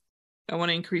want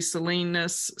to increase the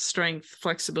leanness, strength,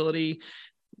 flexibility,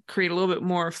 create a little bit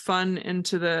more fun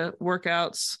into the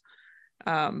workouts,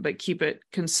 but keep it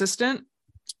consistent.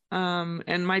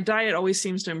 And my diet always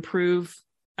seems to improve.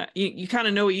 You kind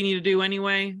of know what you need to do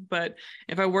anyway, but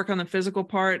if I work on the physical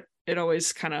part, it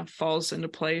always kind of falls into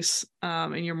place,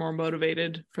 and you're more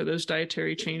motivated for those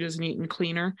dietary changes and eating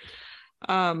cleaner.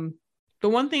 The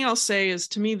one thing I'll say is,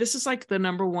 to me, this is like the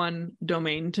number one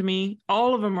domain to me.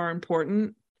 All of them are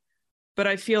important, but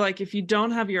I feel like if you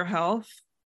don't have your health,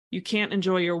 you can't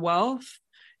enjoy your wealth,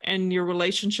 and your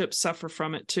relationships suffer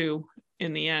from it too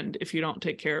in the end if you don't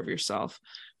take care of yourself.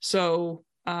 So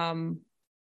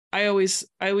I always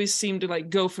seem to like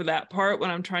go for that part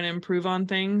when I'm trying to improve on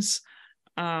things.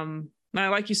 Now,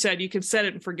 like you said, you can set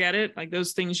it and forget it. Like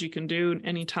those things you can do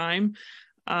anytime.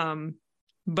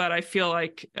 But I feel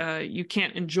like you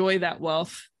can't enjoy that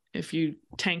wealth if you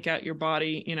tank out your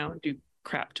body, do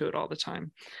crap to it all the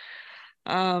time.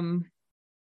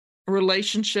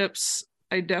 Relationships,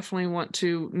 I definitely want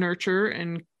to nurture,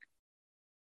 and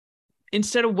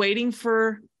instead of waiting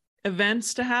for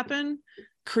events to happen,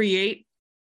 create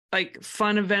like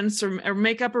fun events, or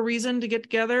make up a reason to get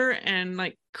together and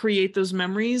like create those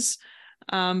memories.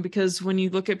 Because when you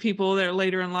look at people that are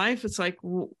later in life, it's like,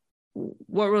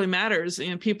 what really matters?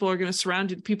 People are going to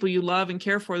surround you, the people you love and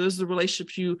care for. Those are the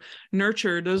relationships you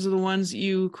nurtured. Those are the ones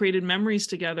you created memories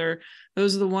together.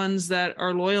 Those are the ones that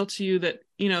are loyal to you, that,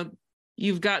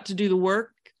 you've got to do the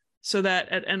work so that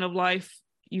at end of life,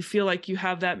 you feel like you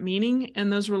have that meaning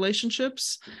in those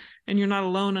relationships, and you're not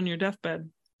alone on your deathbed.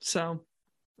 So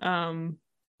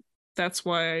that's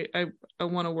why I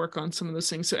want to work on some of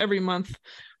those things. So every month,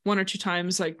 1 or 2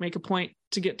 times, like make a point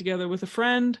to get together with a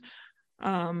friend,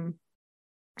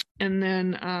 And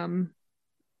then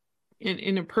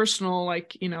in a personal,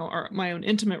 like, my own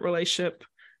intimate relationship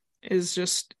is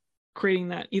just creating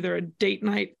that either a date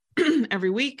night every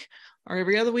week or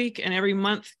every other week, and every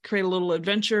month create a little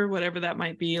adventure, whatever that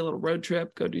might be, a little road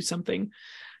trip, go do something.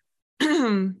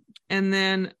 And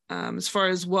then as far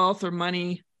as wealth or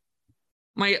money,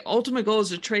 my ultimate goal is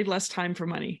to trade less time for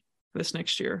money this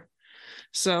next year.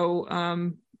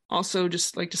 So also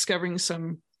just like discovering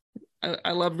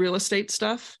I love real estate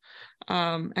stuff.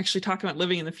 Actually talking about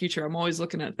living in the future. I'm always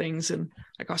looking at things in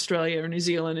like Australia or New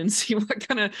Zealand and see what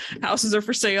kind of houses are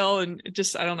for sale. And it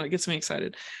just, I don't know, it gets me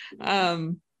excited.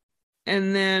 And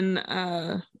then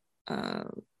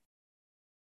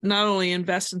not only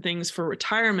invest in things for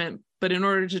retirement, but in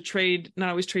order to not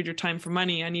always trade your time for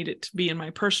money, I need it to be in my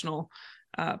personal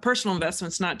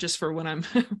investments, not just for when I'm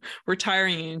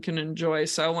retiring and can enjoy.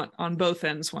 So I want on both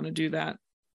ends, want to do that.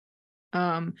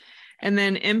 And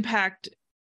then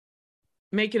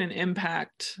making an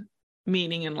impact,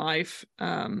 meaning in life.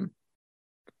 I'm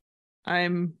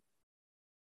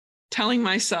telling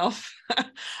myself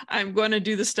I'm going to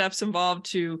do the steps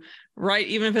involved to write,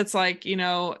 even if it's like,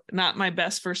 not my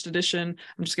best first edition.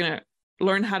 I'm just going to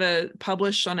learn how to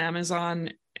publish on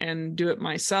Amazon and do it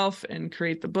myself and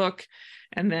create the book.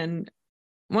 And then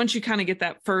once you kind of get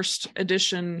that first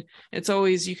edition,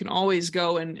 you can always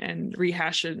go and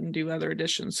rehash it and do other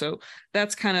editions. So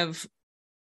that's kind of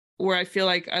where I feel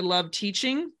like I love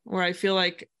teaching, where I feel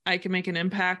like I can make an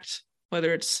impact,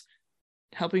 whether it's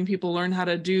helping people learn how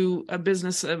to do a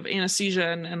business of anesthesia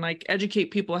and like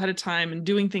educate people ahead of time and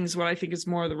doing things what I think is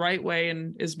more the right way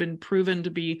and has been proven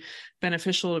to be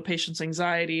beneficial to patients'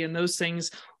 anxiety and those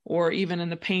things, or even in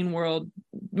the pain world,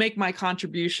 make my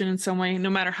contribution in some way, no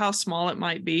matter how small it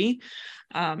might be.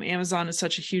 Amazon is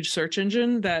such a huge search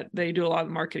engine that they do a lot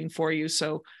of marketing for you.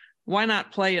 So why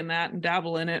not play in that and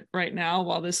dabble in it right now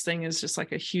while this thing is just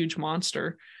like a huge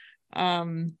monster?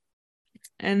 And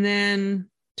then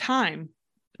time.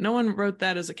 No one wrote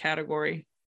that as a category,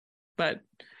 but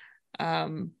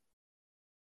where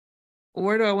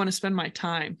do I want to spend my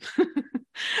time?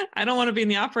 I don't want to be in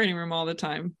the operating room all the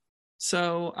time.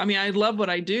 So, I mean, I love what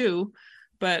I do,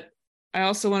 but I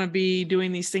also want to be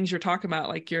doing these things you're talking about,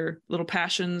 like your little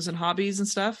passions and hobbies and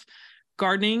stuff,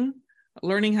 gardening,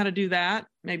 learning how to do that,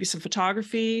 maybe some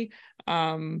photography,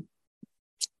 spending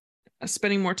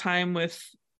more time with,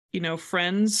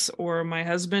 friends or my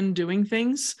husband doing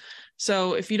things.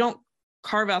 So if you don't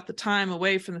carve out the time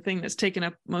away from the thing that's taking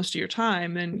up most of your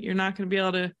time, then you're not going to be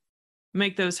able to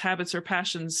make those habits or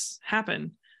passions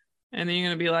happen. And then you're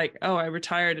going to be like, oh, I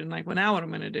retired. And like, well, now what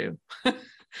am I going to do?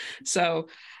 So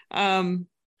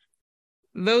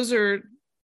those are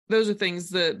things,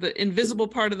 the invisible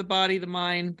part of the body, the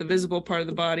mind, the visible part of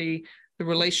the body, the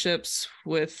relationships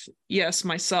with, yes,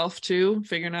 myself too,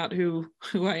 figuring out who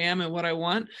I am and what I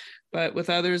want, but with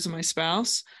others and my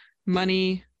spouse,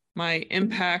 money, my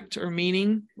impact or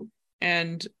meaning,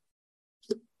 and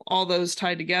all those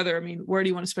tied together. I mean, where do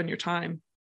you want to spend your time?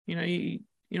 You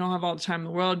don't have all the time in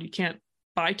the world. You can't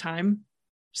buy time.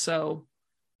 So,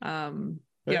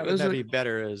 that'd be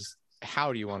better is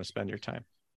how do you want to spend your time?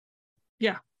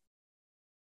 Yeah.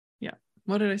 Yeah.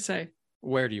 What did I say?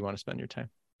 Where do you want to spend your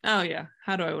time? Oh yeah.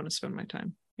 How do I want to spend my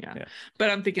time? Yeah.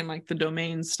 But I'm thinking like the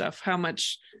domain stuff, how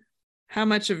much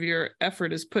of your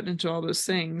effort is put into all those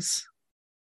things,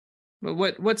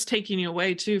 but what's taking you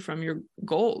away too from your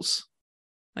goals?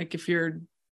 Like if you're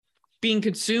being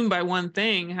consumed by one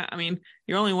thing, I mean,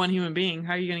 you're only one human being.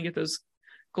 How are you going to get those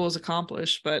goals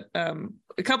accomplished? But a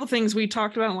couple things we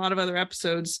talked about in a lot of other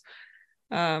episodes.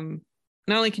 Not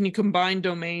only can you combine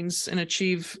domains and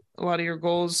achieve a lot of your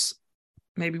goals,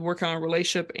 maybe work on a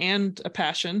relationship and a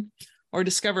passion, or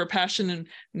discover a passion and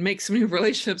make some new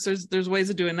relationships. There's ways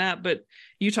of doing that. But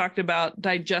you talked about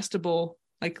digestible,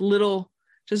 like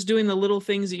just doing the little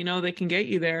things that they can get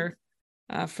you there.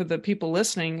 For the people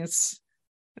listening,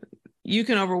 you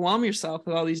can overwhelm yourself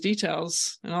with all these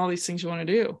details and all these things you want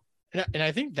to do. And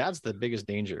I think that's the biggest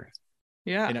danger.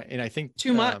 Yeah. And I think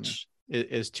too much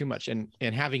is too much. And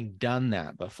having done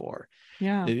that before,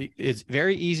 it's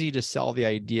very easy to sell the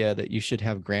idea that you should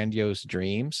have grandiose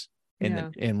dreams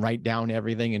and write down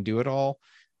everything and do it all.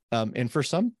 And for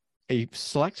a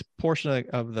select portion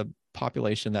of the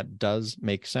population, that does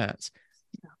make sense.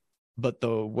 Yeah. But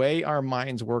the way our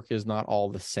minds work is not all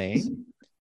the same.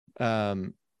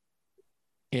 And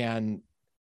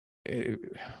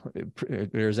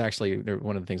there's actually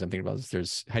one of the things I'm thinking about is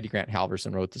there's Heidi Grant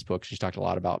Halverson wrote this book. She's talked a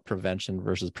lot about prevention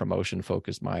versus promotion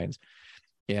focused minds.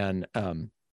 And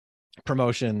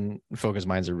promotion focused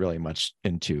minds are really much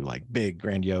into like big,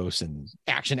 grandiose and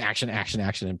action, action, action,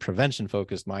 action. And prevention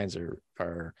focused minds are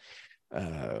or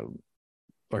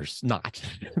not.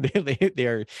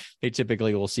 They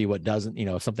typically will see what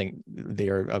doesn't, something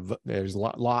there's a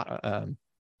lot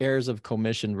errors of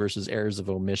commission versus errors of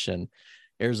omission.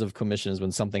 Errors of commission is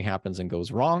when something happens and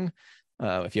goes wrong.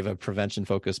 If you have a prevention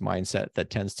focused mindset, that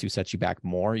tends to set you back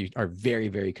more. You are very,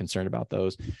 very concerned about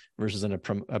those, versus in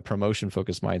a promotion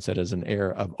focused mindset is an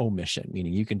error of omission,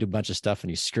 meaning you can do a bunch of stuff and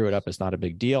you screw it up. It's not a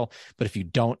big deal. But if you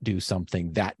don't do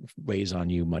something, that weighs on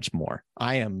you much more.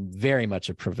 I am very much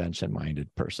a prevention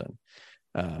minded person.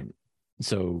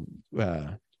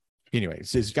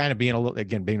 Anyways, it's kind of being a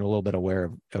little bit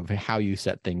aware of how you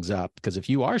set things up. Because if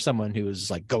you are someone who is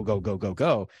like, go, go, go, go,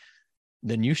 go,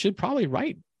 then you should probably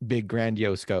write big,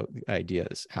 grandiose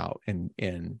ideas out and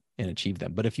achieve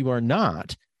them. But if you are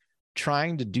not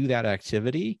trying to do that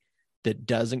activity that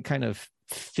doesn't kind of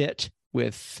fit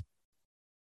with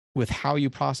how you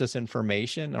process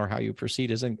information or how you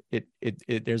proceed, it's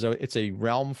a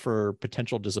realm for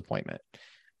potential disappointment,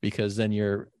 because then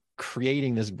you're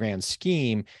creating this grand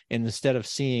scheme, and instead of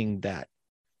seeing that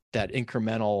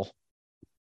incremental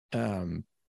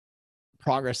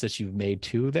progress that you've made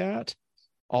to that,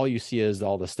 all you see is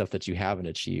all the stuff that you haven't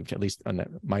achieved, at least on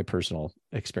my personal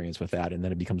experience with that. And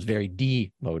then it becomes very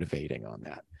demotivating on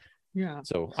that. Yeah.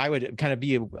 So I would kind of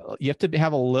you have to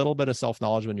have a little bit of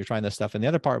self-knowledge when you're trying this stuff. And the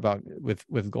other part about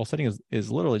with goal setting is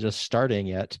literally just starting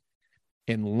it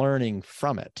and learning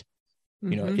from it.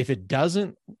 Mm-hmm. If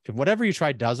whatever you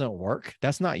try doesn't work,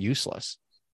 that's not useless.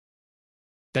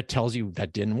 That tells you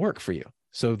that didn't work for you.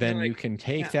 So then you can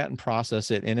take that and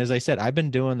process it. And as I said, I've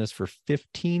been doing this for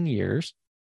 15 years.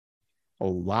 A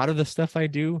lot of the stuff I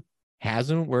do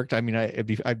hasn't worked. I mean, I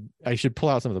should pull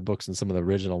out some of the books and some of the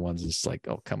original ones. It's like,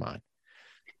 oh, come on.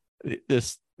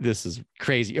 This is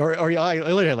crazy. Or I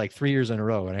literally had like 3 years in a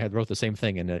row and I had wrote the same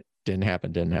thing and it didn't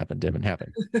happen. And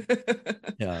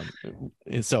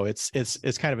so it's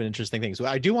kind of an interesting thing. So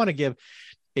I do want to give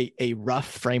a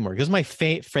rough framework. This is my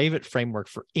favorite framework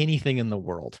for anything in the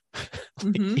world.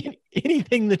 Mm-hmm.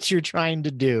 Anything that you're trying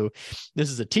to do. This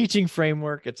is a teaching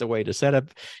framework. It's a way to set up,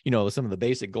 some of the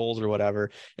basic goals or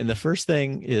whatever. And the first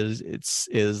thing is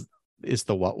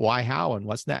the what, why, how, and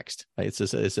what's next.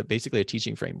 It's basically a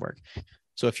teaching framework.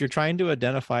 So if you're trying to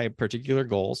identify particular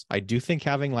goals, I do think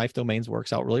having life domains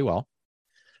works out really well.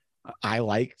 I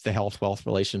like the health, wealth,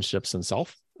 relationships, and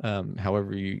self.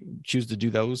 However you choose to do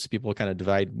those, people kind of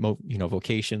divide,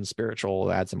 vocation,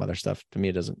 spiritual, add some other stuff. To me,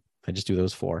 it doesn't. I just do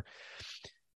those 4.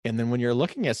 And then when you're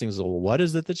looking at things, well, what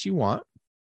is it that you want?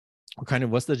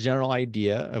 What's the general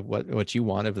idea of what you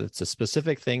want? If it's a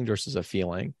specific thing versus a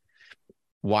feeling,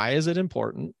 why is it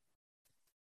important?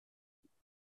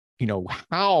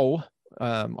 How,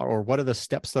 or what are the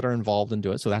steps that are involved in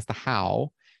doing it? So that's the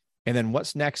how. And then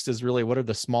what's next is really what are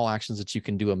the small actions that you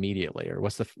can do immediately, or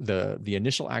what's the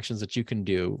initial actions that you can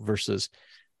do versus,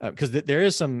 because there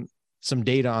is some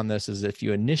data on this, is if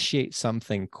you initiate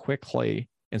something quickly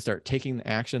and start taking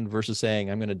action versus saying,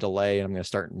 I'm going to delay and I'm going to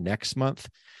start next month.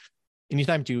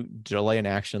 Anytime you delay an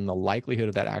action, the likelihood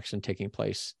of that action taking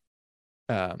place,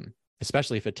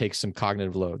 especially if it takes some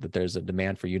cognitive load, that there's a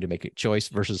demand for you to make a choice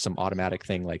versus some automatic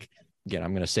thing like, again,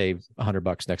 I'm going to save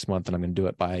 $100 next month and I'm going to do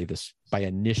it by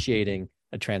initiating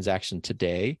a transaction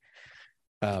today.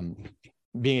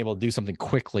 Being able to do something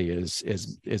quickly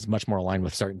is much more aligned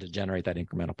with starting to generate that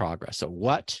incremental progress. So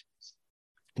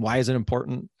why is it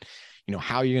important?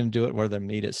 How are you going to do it? What are the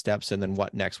immediate steps? And then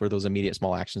what next? What are those immediate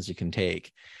small actions you can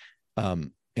take?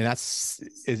 And it's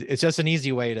just an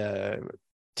easy way to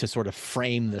sort of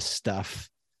frame this stuff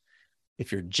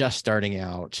if you're just starting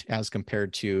out, as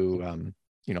compared to,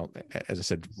 as I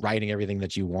said, writing everything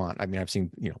that you want. I mean, I've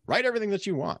seen, write everything that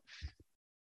you want.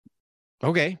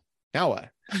 Okay, now what?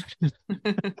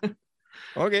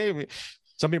 Okay.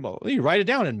 Some people, you write it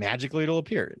down and magically it'll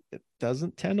appear. It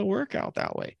doesn't tend to work out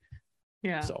that way.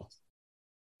 Yeah. So.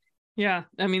 Yeah.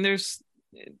 I mean,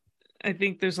 I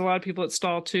think there's a lot of people that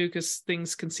stall too, because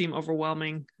things can seem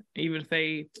overwhelming, even if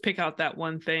they pick out that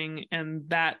one thing,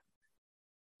 and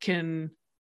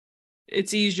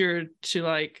it's easier to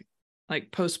like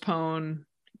postpone,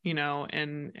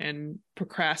 and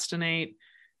procrastinate.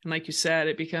 And like you said,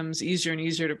 it becomes easier and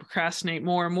easier to procrastinate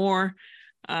more and more.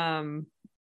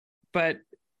 But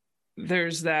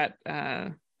there's that,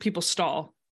 people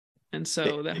stall. And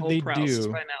so that whole paralysis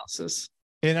by analysis.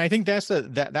 And I think that's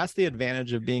the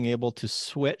advantage of being able to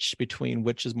switch between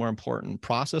which is more important,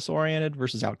 process oriented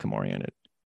versus outcome oriented.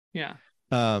 Yeah.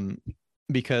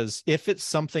 Because if it's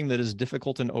something that is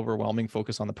difficult and overwhelming,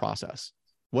 focus on the process.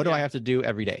 What do I have to do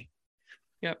every day?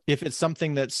 Yep. If it's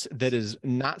something that is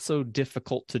not so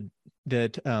difficult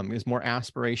that is more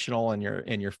aspirational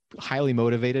and you're highly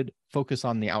motivated, focus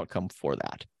on the outcome for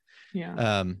that.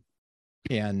 Yeah.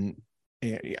 And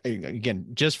again,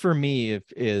 just for me,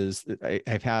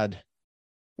 I've had,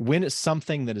 when it's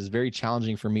something that is very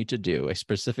challenging for me to do, a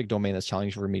specific domain that's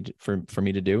challenging for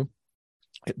me to do,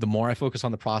 the more I focus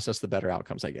on the process, the better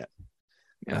outcomes I get.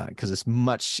 Yeah. Because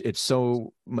it's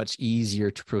so much easier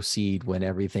to proceed when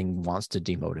everything wants to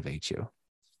demotivate you.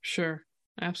 Sure.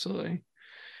 Absolutely.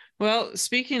 Well,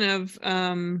 speaking of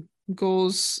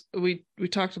goals, we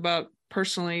talked about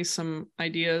personally some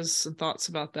ideas and thoughts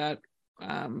about that.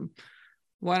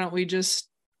 Why don't we just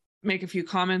make a few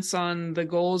comments on the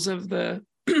goals of the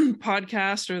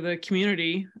podcast or the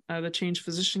community, the Change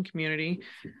Physician community?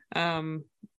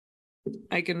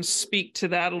 I can speak to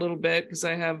that a little bit because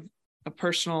I have a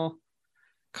personal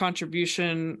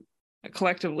contribution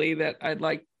collectively that I'd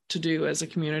like to do as a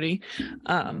community.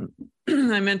 I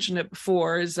mentioned it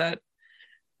before, is that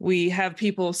we have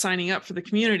people signing up for the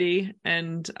community,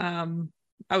 and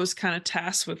I was kind of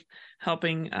tasked with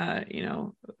helping,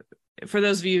 for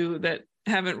those of you that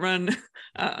haven't run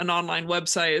an online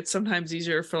website, it's sometimes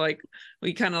easier for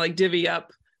we kind of divvy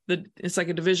up it's like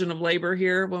a division of labor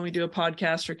here when we do a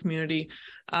podcast or community.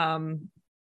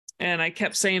 And I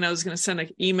kept saying I was going to send an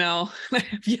email. I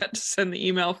have yet to send the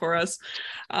email for us.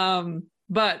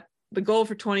 But the goal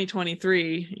for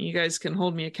 2023, you guys can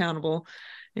hold me accountable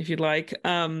if you'd like,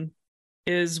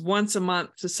 is once a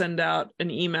month to send out an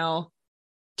email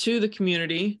to the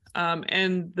community.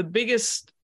 And the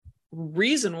biggest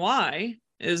reason why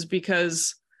is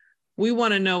because we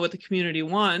want to know what the community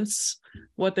wants,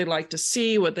 what they'd like to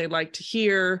see, what they'd like to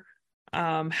hear,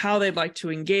 how they'd like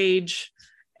to engage.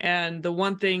 And the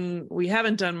one thing we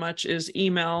haven't done much is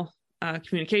email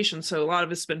communication. So a lot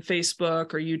of it's been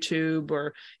Facebook or YouTube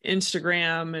or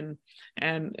Instagram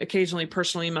and occasionally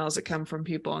personal emails that come from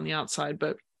people on the outside.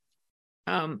 But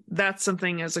that's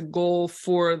something as a goal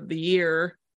for the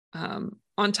year.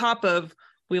 On top of,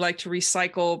 we like to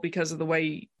recycle because of the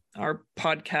way our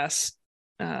podcast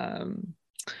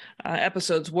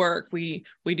episodes work. We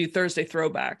do Thursday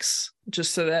throwbacks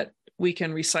just so that we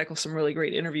can recycle some really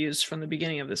great interviews from the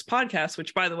beginning of this podcast,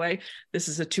 which, by the way, this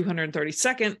is a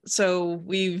 232nd. So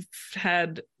we've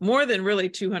had more than really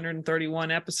 231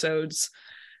 episodes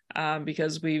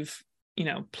because we've,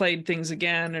 played things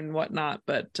again and whatnot.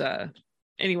 But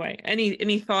anyway,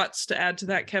 any thoughts to add to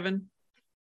that, Kevin?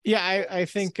 Yeah, I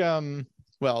think,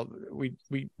 well, we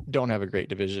don't have a great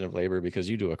division of labor because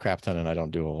you do a crap ton and I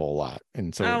don't do a whole lot.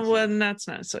 And so, well, that's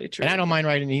not so true. And I don't mind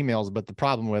writing emails, but the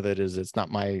problem with it is it's not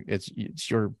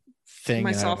it's your thing.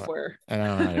 My software. I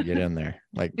don't know how to get in there.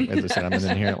 Like, as I said, I'm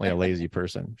inherently a lazy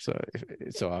person.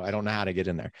 So I don't know how to get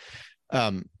in there.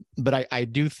 But I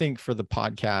do think for the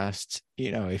podcast,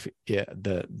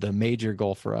 the major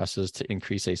goal for us is to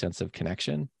increase a sense of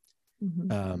connection.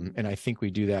 Mm-hmm. And I think we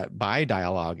do that by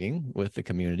dialoguing with the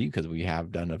community because we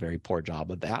have done a very poor job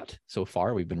of that so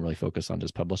far. We've been really focused on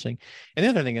just publishing. And the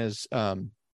other thing is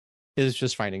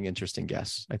just finding interesting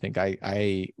guests. I think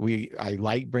I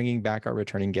like bringing back our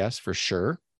returning guests for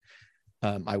sure.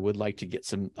 I would like to get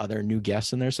some other new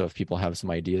guests in there. So if people have some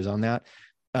ideas on that,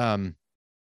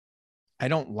 I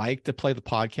don't like to play the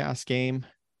podcast game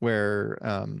where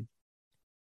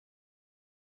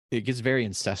it gets very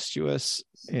incestuous.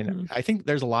 And I think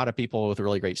there's a lot of people with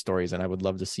really great stories, and I would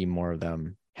love to see more of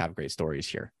them have great stories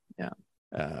here. Yeah.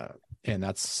 And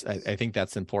I think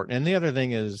that's important. And the other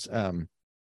thing is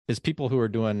people who are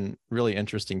doing really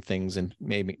interesting things and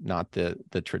maybe not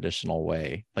the traditional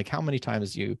way. Like, how many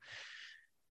times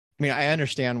I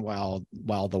understand while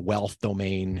the wealth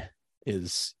domain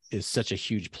is such a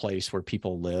huge place where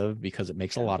people live because it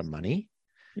makes a lot of money.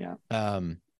 Yeah.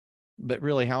 But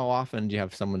really, how often do you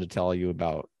have someone to tell you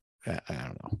about, I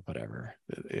don't know, whatever.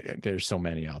 There's so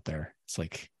many out there. It's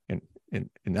like, and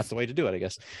that's the way to do it, I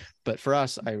guess. But for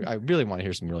us, I really want to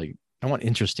hear I want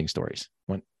interesting stories.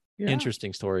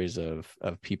 Interesting stories of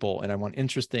people. And I want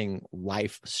interesting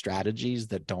life strategies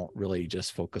that don't really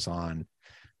just focus on,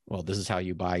 well, this is how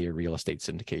you buy your real estate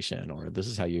syndication, or this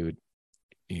is how you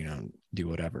do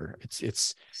whatever.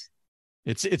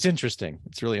 It's interesting.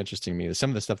 It's really interesting to me. Some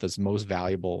of the stuff that's most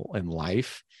valuable in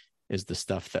life is the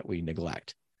stuff that we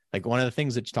neglect. Like, one of the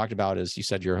things that you talked about is, you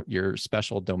said your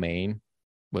special domain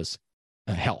was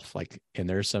health. And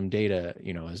there's some data,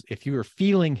 if you are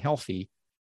feeling healthy,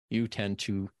 you tend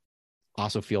to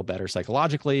also feel better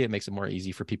psychologically. It makes it more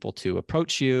easy for people to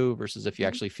approach you versus if you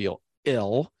actually feel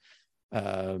ill,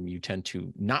 you tend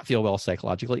to not feel well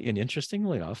psychologically. And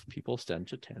interestingly enough, people tend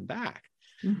to tend back.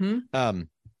 Mm-hmm.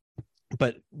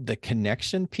 but the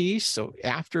connection piece. So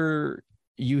after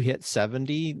you hit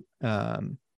 70,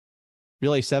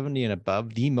 really 70 and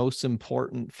above, the most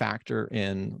important factor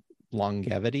in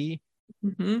longevity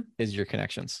is your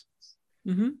connections.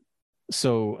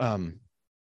 So,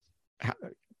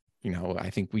 I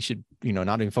think we should,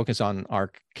 not even focus on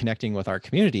our connecting with our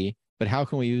community, but how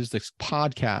can we use this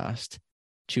podcast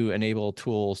to enable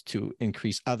tools to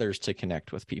increase others to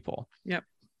connect with people? Yep.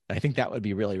 I think that would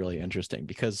be really, really interesting,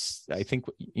 because I think,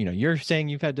 you're saying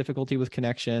you've had difficulty with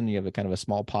connection. You have a kind of a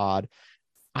small pod.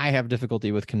 I have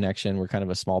difficulty with connection. We're kind of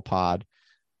a small pod.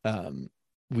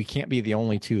 We can't be the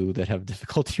only two that have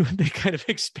difficulty with the kind of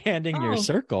expanding your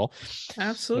circle.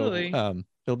 Absolutely.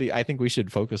 So, I think we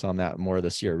should focus on that more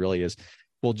this year. Really is,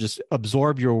 we'll just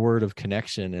absorb your word of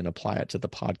connection and apply it to the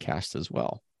podcast as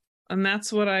well. And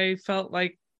that's what I felt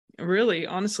like. Really,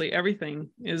 honestly, everything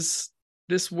is,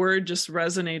 this word just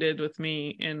resonated with me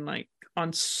in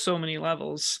on so many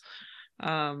levels.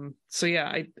 So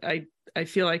yeah, I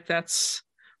feel like that's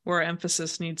where our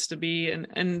emphasis needs to be.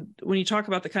 And when you talk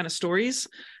about the kind of stories,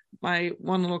 my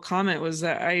one little comment was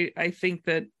that I think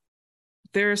that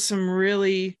there are some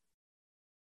really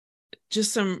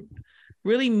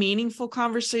meaningful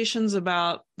conversations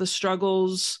about the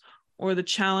struggles or the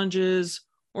challenges,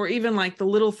 or even the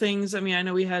little things. I mean, I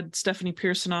know we had Stephanie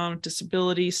Pearson on with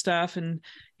disability stuff, and,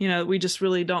 we just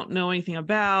really don't know anything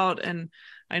about. And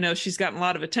I know she's gotten a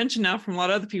lot of attention now from a lot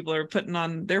of other people who are putting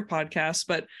on their podcasts,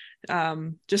 but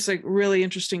just a really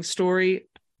interesting story.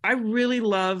 I really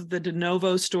love the de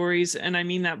novo stories. And I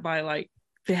mean that by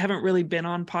they haven't really been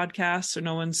on podcasts, or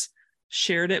no one's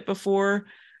shared it before.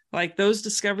 Those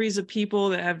discoveries of people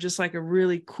that have just a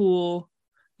really cool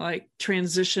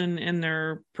transition in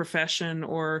their profession,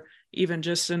 or even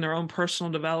just in their own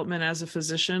personal development as a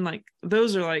physician.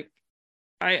 Those are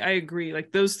I agree.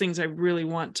 Those things I really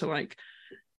want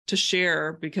to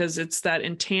share, because it's that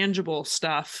intangible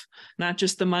stuff, not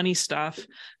just the money stuff,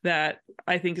 that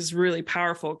I think is really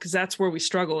powerful, because that's where we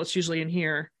struggle. It's usually in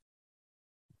here,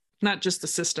 not just the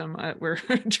system we're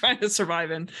trying to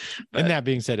survive in. But, and that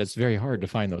being said, it's very hard to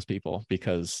find those people,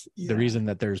 because the reason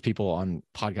that there's people on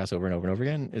podcasts over and over and over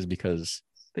again is because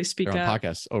they speak on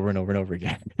podcasts over and over and over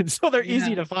again. And so they're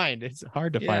easy to find. It's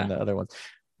hard to find the other ones.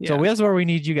 So that's where we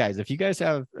need you guys. If you guys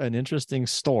have an interesting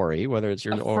story, whether it's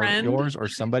yours or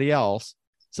somebody else,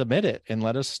 submit it and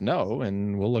let us know,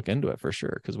 and we'll look into it for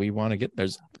sure. Because we want to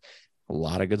there's a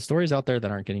lot of good stories out there that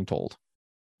aren't getting told.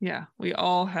 Yeah, we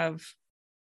all have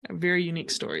very unique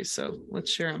stories. So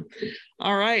let's share them.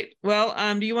 All right. Well,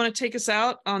 do you want to take us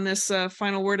out on this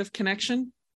final word of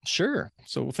connection? Sure.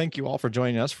 So thank you all for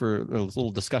joining us for a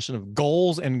little discussion of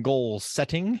goals and goal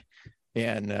setting.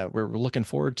 And we're looking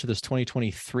forward to this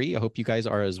 2023. I hope you guys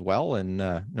are as well. And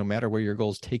no matter where your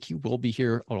goals take you, we'll be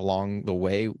here along the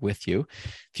way with you.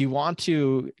 If you want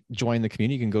to join the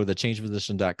community, you can go to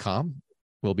thechangephysician.com.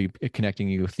 We'll be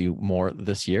connecting with you more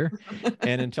this year.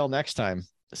 And until next time,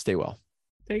 stay well.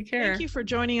 Take care. Thank you for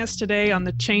joining us today on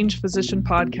the Change Physician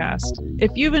podcast.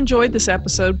 If you've enjoyed this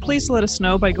episode, please let us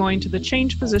know by going to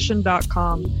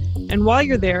thechangephysician.com. And while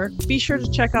you're there, be sure to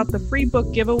check out the free book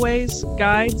giveaways,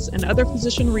 guides, and other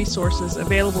physician resources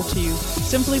available to you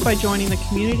simply by joining the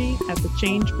community at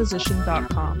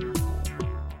thechangephysician.com.